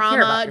just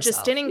trauma,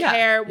 just didn't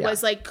care,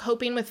 was like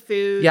coping with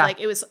food. Like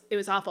it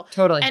was awful.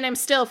 Totally. And I'm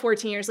still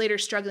 14 years later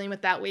struggling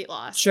with that weight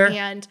loss. Sure.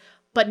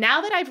 But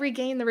now that I've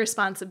regained the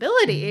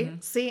responsibility,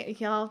 see,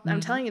 y'all, I'm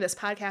telling you, this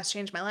podcast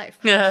changed my life.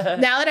 Now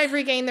that I've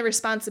regained the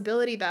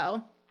responsibility,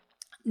 though,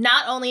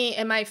 not only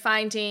am I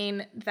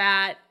finding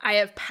that I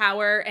have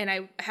power and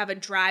I have a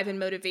drive and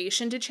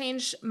motivation to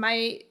change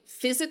my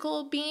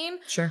physical being,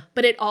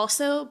 but it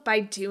also, by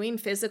doing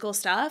physical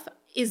stuff,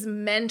 is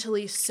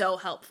mentally so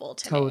helpful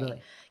to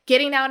me.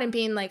 Getting out and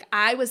being like,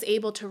 I was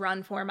able to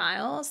run 4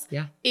 miles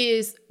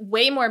is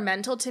way more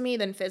mental to me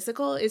than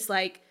physical. Is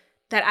like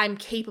that I'm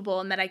capable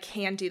and that I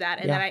can do that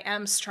and that I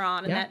am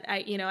strong and that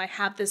I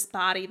have this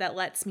body that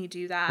lets me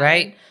do that.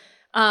 Right.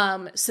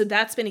 So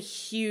that's been a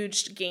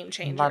huge game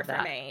changer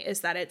for me,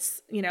 is that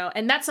it's,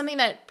 and that's something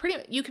that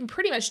you can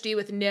pretty much do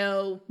with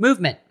no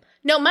movement,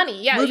 no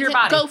money. Yeah. Move your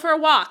body. Go for a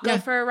walk, go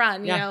for a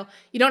run.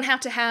 You don't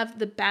have to have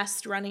the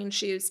best running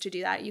shoes to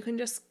do that. You can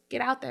just get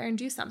out there and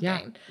do something.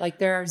 Yeah. Like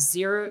there are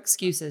 0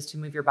 excuses to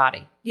move your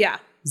body. Yeah.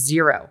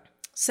 0.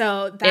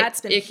 So that's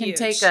been huge.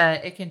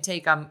 It can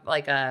take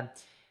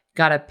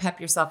gotta pep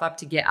yourself up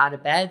to get out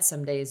of bed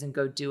some days and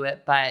go do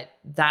it. But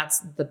that's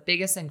the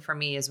biggest thing for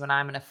me, is when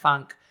I'm in a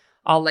funk,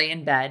 I'll lay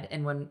in bed,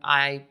 and when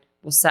I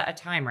will set a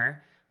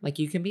timer, like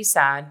you can be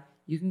sad,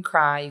 you can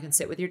cry, you can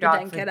sit with your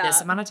dog for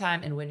this amount of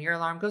time. And when your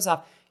alarm goes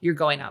off, you're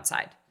going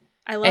outside.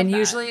 I love that. And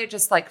usually it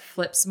just like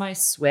flips my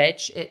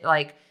switch. It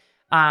like,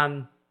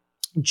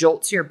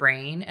 jolts your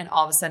brain, and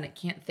all of a sudden it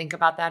can't think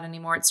about that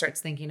anymore. It starts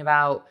thinking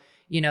about,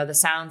 the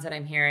sounds that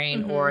I'm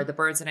hearing or the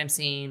birds that I'm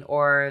seeing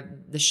or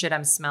the shit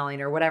I'm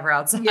smelling or whatever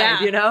outside,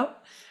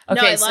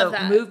 Okay, I love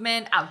that.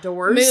 Movement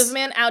outdoors.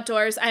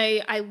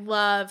 I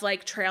love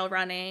like trail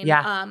running.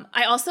 Yeah.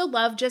 I also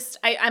love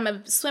I'm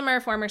a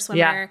former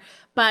swimmer,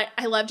 but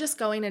I love just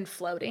going and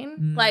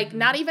floating. Like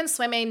not even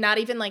swimming, not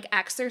even like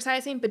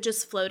exercising, but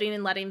just floating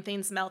and letting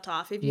things melt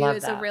off of you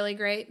is a really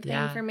great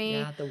thing for me.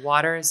 Yeah, the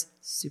water is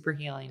super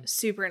healing.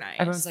 Super nice.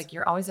 Everyone's like,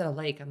 you're always at a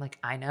lake. I'm like,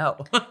 I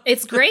know.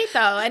 It's great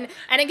though. And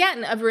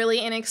again, a really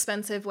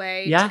inexpensive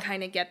way to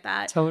kind of get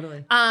that.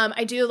 Totally.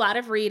 I do a lot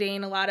of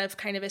reading, a lot of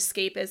kind of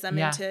escapism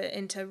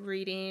into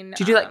reading.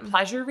 Do you do like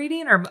pleasure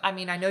reading? Or, I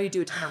mean, I know you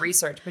do a ton of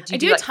research, but do you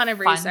do a ton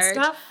of research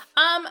stuff?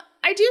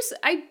 I'd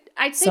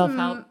say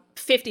self-help?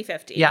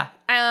 50-50. Yeah.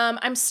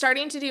 I'm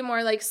starting to do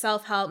more like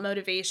self-help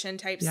motivation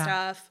type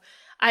stuff.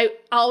 I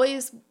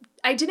always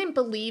I didn't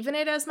believe in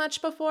it as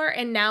much before,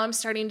 and now I'm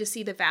starting to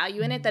see the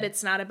value in it, that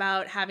it's not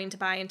about having to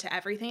buy into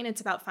everything.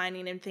 It's about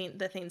finding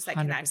the things that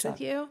 100%. Connect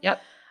with you.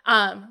 Yep.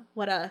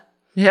 What a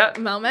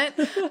moment.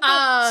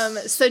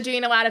 So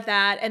doing a lot of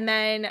that, and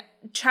then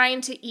trying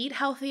to eat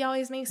healthy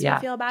always makes me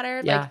feel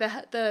better. Like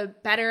the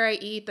better I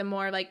eat, the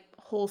more like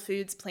whole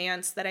foods,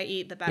 plants that I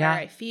eat, the better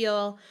I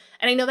feel.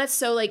 And I know that's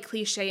so like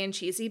cliche and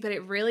cheesy, but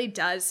it really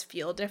does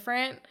feel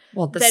different.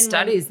 Well, the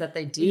studies that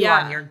they do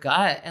on your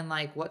gut and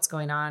like what's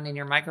going on in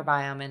your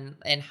microbiome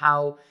and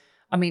how,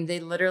 I mean, they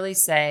literally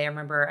say, I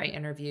remember I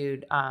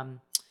interviewed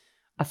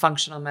a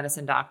functional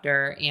medicine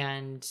doctor,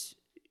 and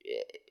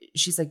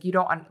she's like,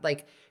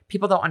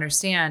 people don't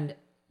understand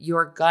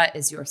your gut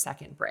is your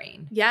second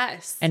brain.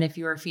 Yes. And if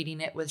you are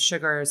feeding it with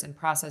sugars and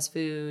processed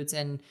foods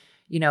and,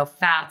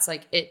 fats,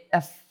 like it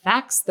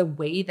affects the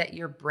way that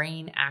your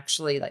brain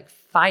actually like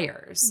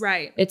fires.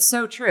 Right. It's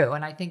so true.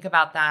 And I think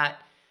about that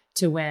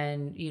to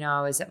when,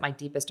 I was at my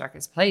deepest,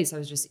 darkest place. I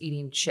was just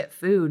eating shit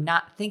food,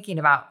 not thinking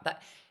about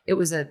that. It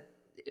was a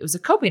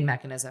coping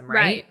mechanism.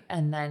 Right.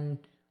 And then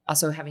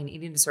also having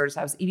eating disorders,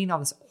 I was eating all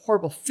this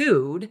horrible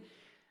food.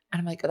 And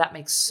I'm like, oh, that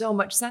makes so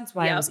much sense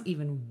why I was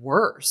even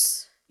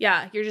worse.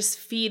 Yeah. You're just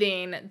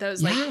feeding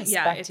those it's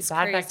bad crazy.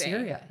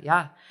 Bacteria.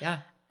 Yeah. Yeah.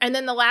 And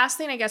then the last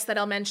thing I guess that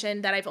I'll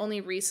mention that I've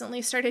only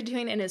recently started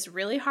doing and is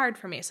really hard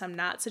for me, so I'm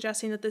not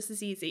suggesting that this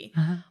is easy,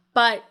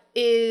 but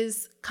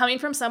is coming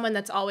from someone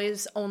that's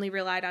always only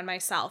relied on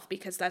myself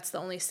because that's the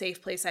only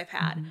safe place I've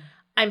had. Mm-hmm.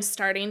 I'm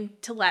starting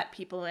to let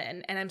people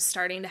in, and I'm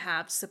starting to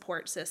have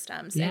support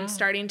systems and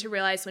starting to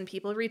realize when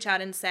people reach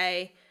out and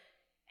say,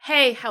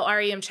 hey, how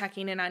are you? I'm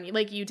checking in on you,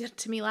 like you did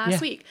to me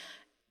last week,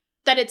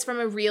 that it's from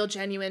a real,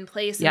 genuine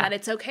place and that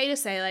it's okay to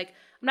say like,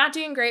 I'm not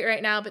doing great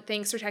right now, but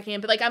thanks for checking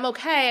in. But like, I'm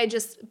okay.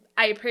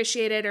 I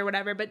appreciate it or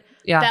whatever. But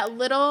that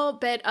little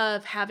bit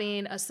of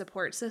having a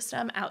support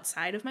system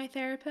outside of my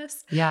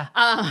therapist,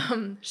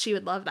 she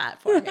would love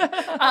that for me,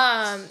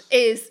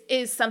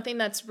 is something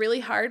that's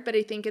really hard, but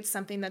I think it's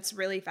something that's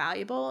really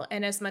valuable.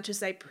 And as much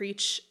as I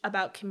preach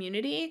about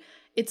community,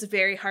 it's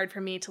very hard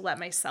for me to let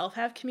myself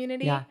have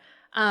community. Yeah.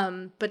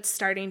 But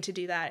starting to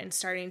do that and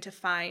starting to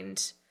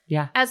find,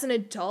 as an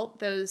adult,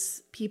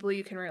 those people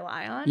you can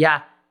rely on.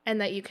 Yeah. And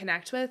that you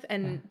connect with.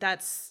 And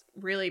that's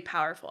really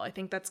powerful. I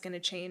think that's going to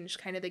change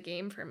kind of the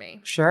game for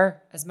me.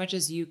 Sure. As much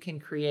as you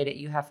can create it,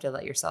 you have to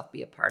let yourself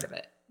be a part of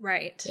it.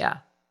 Right. Yeah.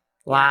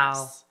 Wow.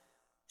 Yes.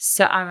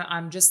 So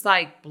I'm just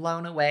like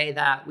blown away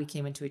that we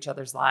came into each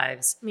other's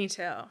lives. Me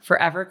too.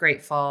 Forever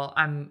grateful.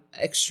 I'm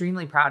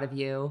extremely proud of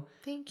you.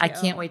 Thank you. I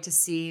can't wait to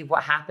see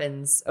what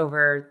happens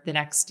over the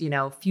next,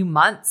 few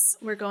months.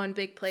 We're going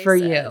big places. For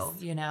you,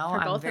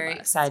 I'm very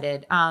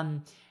excited.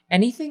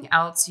 Anything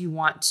else you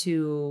want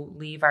to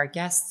leave our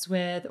guests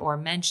with or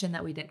mention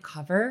that we didn't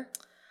cover?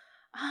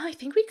 I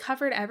think we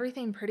covered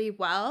everything pretty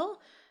well.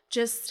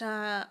 Just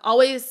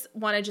always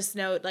want to just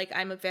note, like,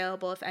 I'm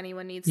available if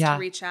anyone needs to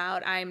reach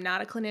out. I'm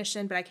not a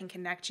clinician, but I can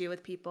connect you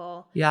with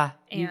people. Yeah,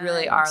 you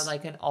really are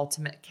like an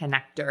ultimate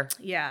connector.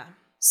 Yeah.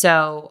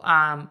 So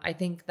I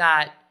think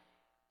that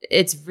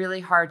it's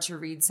really hard to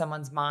read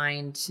someone's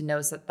mind, to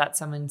know that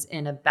someone's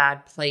in a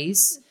bad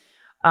place.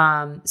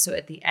 So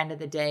at the end of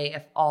the day,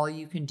 if all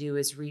you can do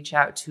is reach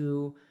out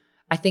to,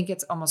 I think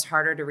it's almost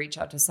harder to reach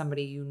out to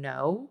somebody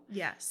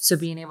Yes. So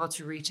being able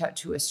to reach out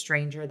to a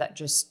stranger that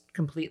just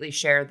completely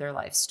shared their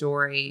life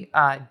story,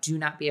 do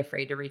not be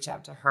afraid to reach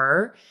out to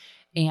her.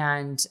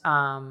 And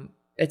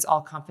it's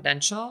all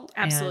confidential.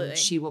 Absolutely. And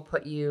she will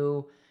put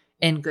you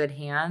in good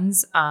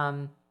hands.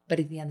 But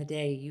at the end of the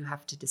day, you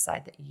have to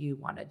decide that you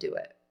want to do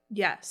it.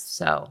 Yes.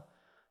 So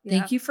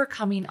thank you for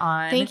coming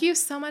on. Thank you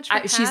so much for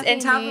having me. She's in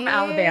town from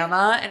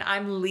Alabama, and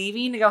I'm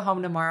leaving to go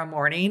home tomorrow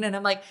morning. And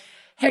I'm like,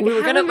 hey, we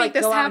were going to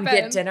go out and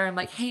get dinner. I'm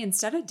like, hey,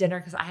 instead of dinner,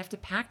 because I have to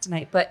pack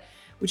tonight, but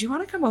would you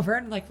want to come over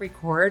and like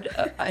record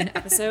an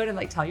episode and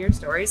like tell your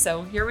story?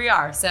 So here we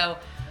are. So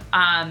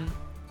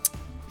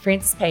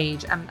Frances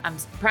Page, I'm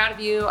proud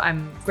of you.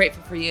 I'm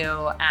grateful for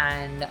you.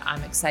 And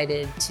I'm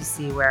excited to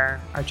see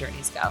where our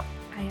journeys go.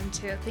 I am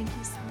too. Thank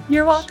you so much.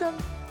 You're welcome.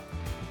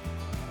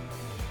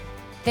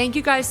 Thank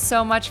you guys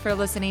so much for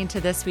listening to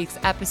this week's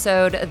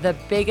episode. The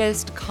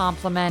biggest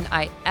compliment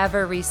I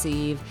ever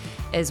receive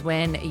is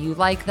when you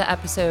like the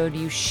episode,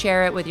 you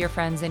share it with your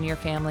friends and your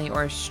family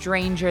or a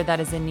stranger that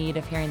is in need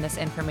of hearing this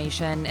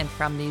information and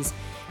from these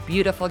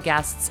beautiful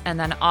guests, and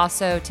then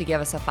also to give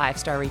us a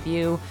 5-star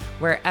review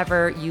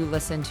wherever you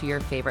listen to your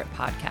favorite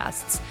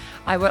podcasts.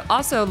 I would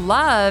also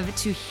love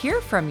to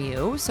hear from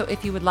you. So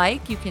if you would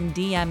like, you can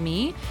DM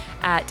me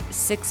at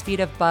 6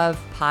 Feet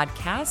Above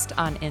Podcast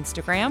on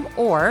Instagram,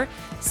 or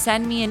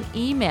send me an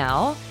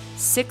email,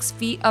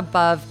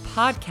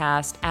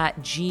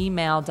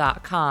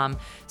 6feetabovepodcast@gmail.com.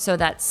 So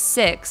that's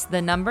 6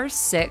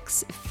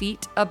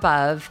 feet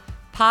above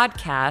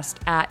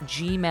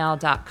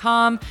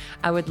podcast@gmail.com.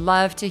 I would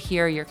love to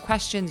hear your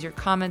questions, your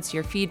comments,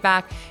 your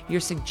feedback, your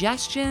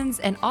suggestions,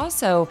 and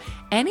also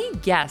any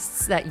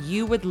guests that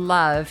you would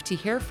love to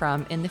hear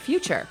from in the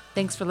future.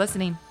 Thanks for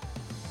listening.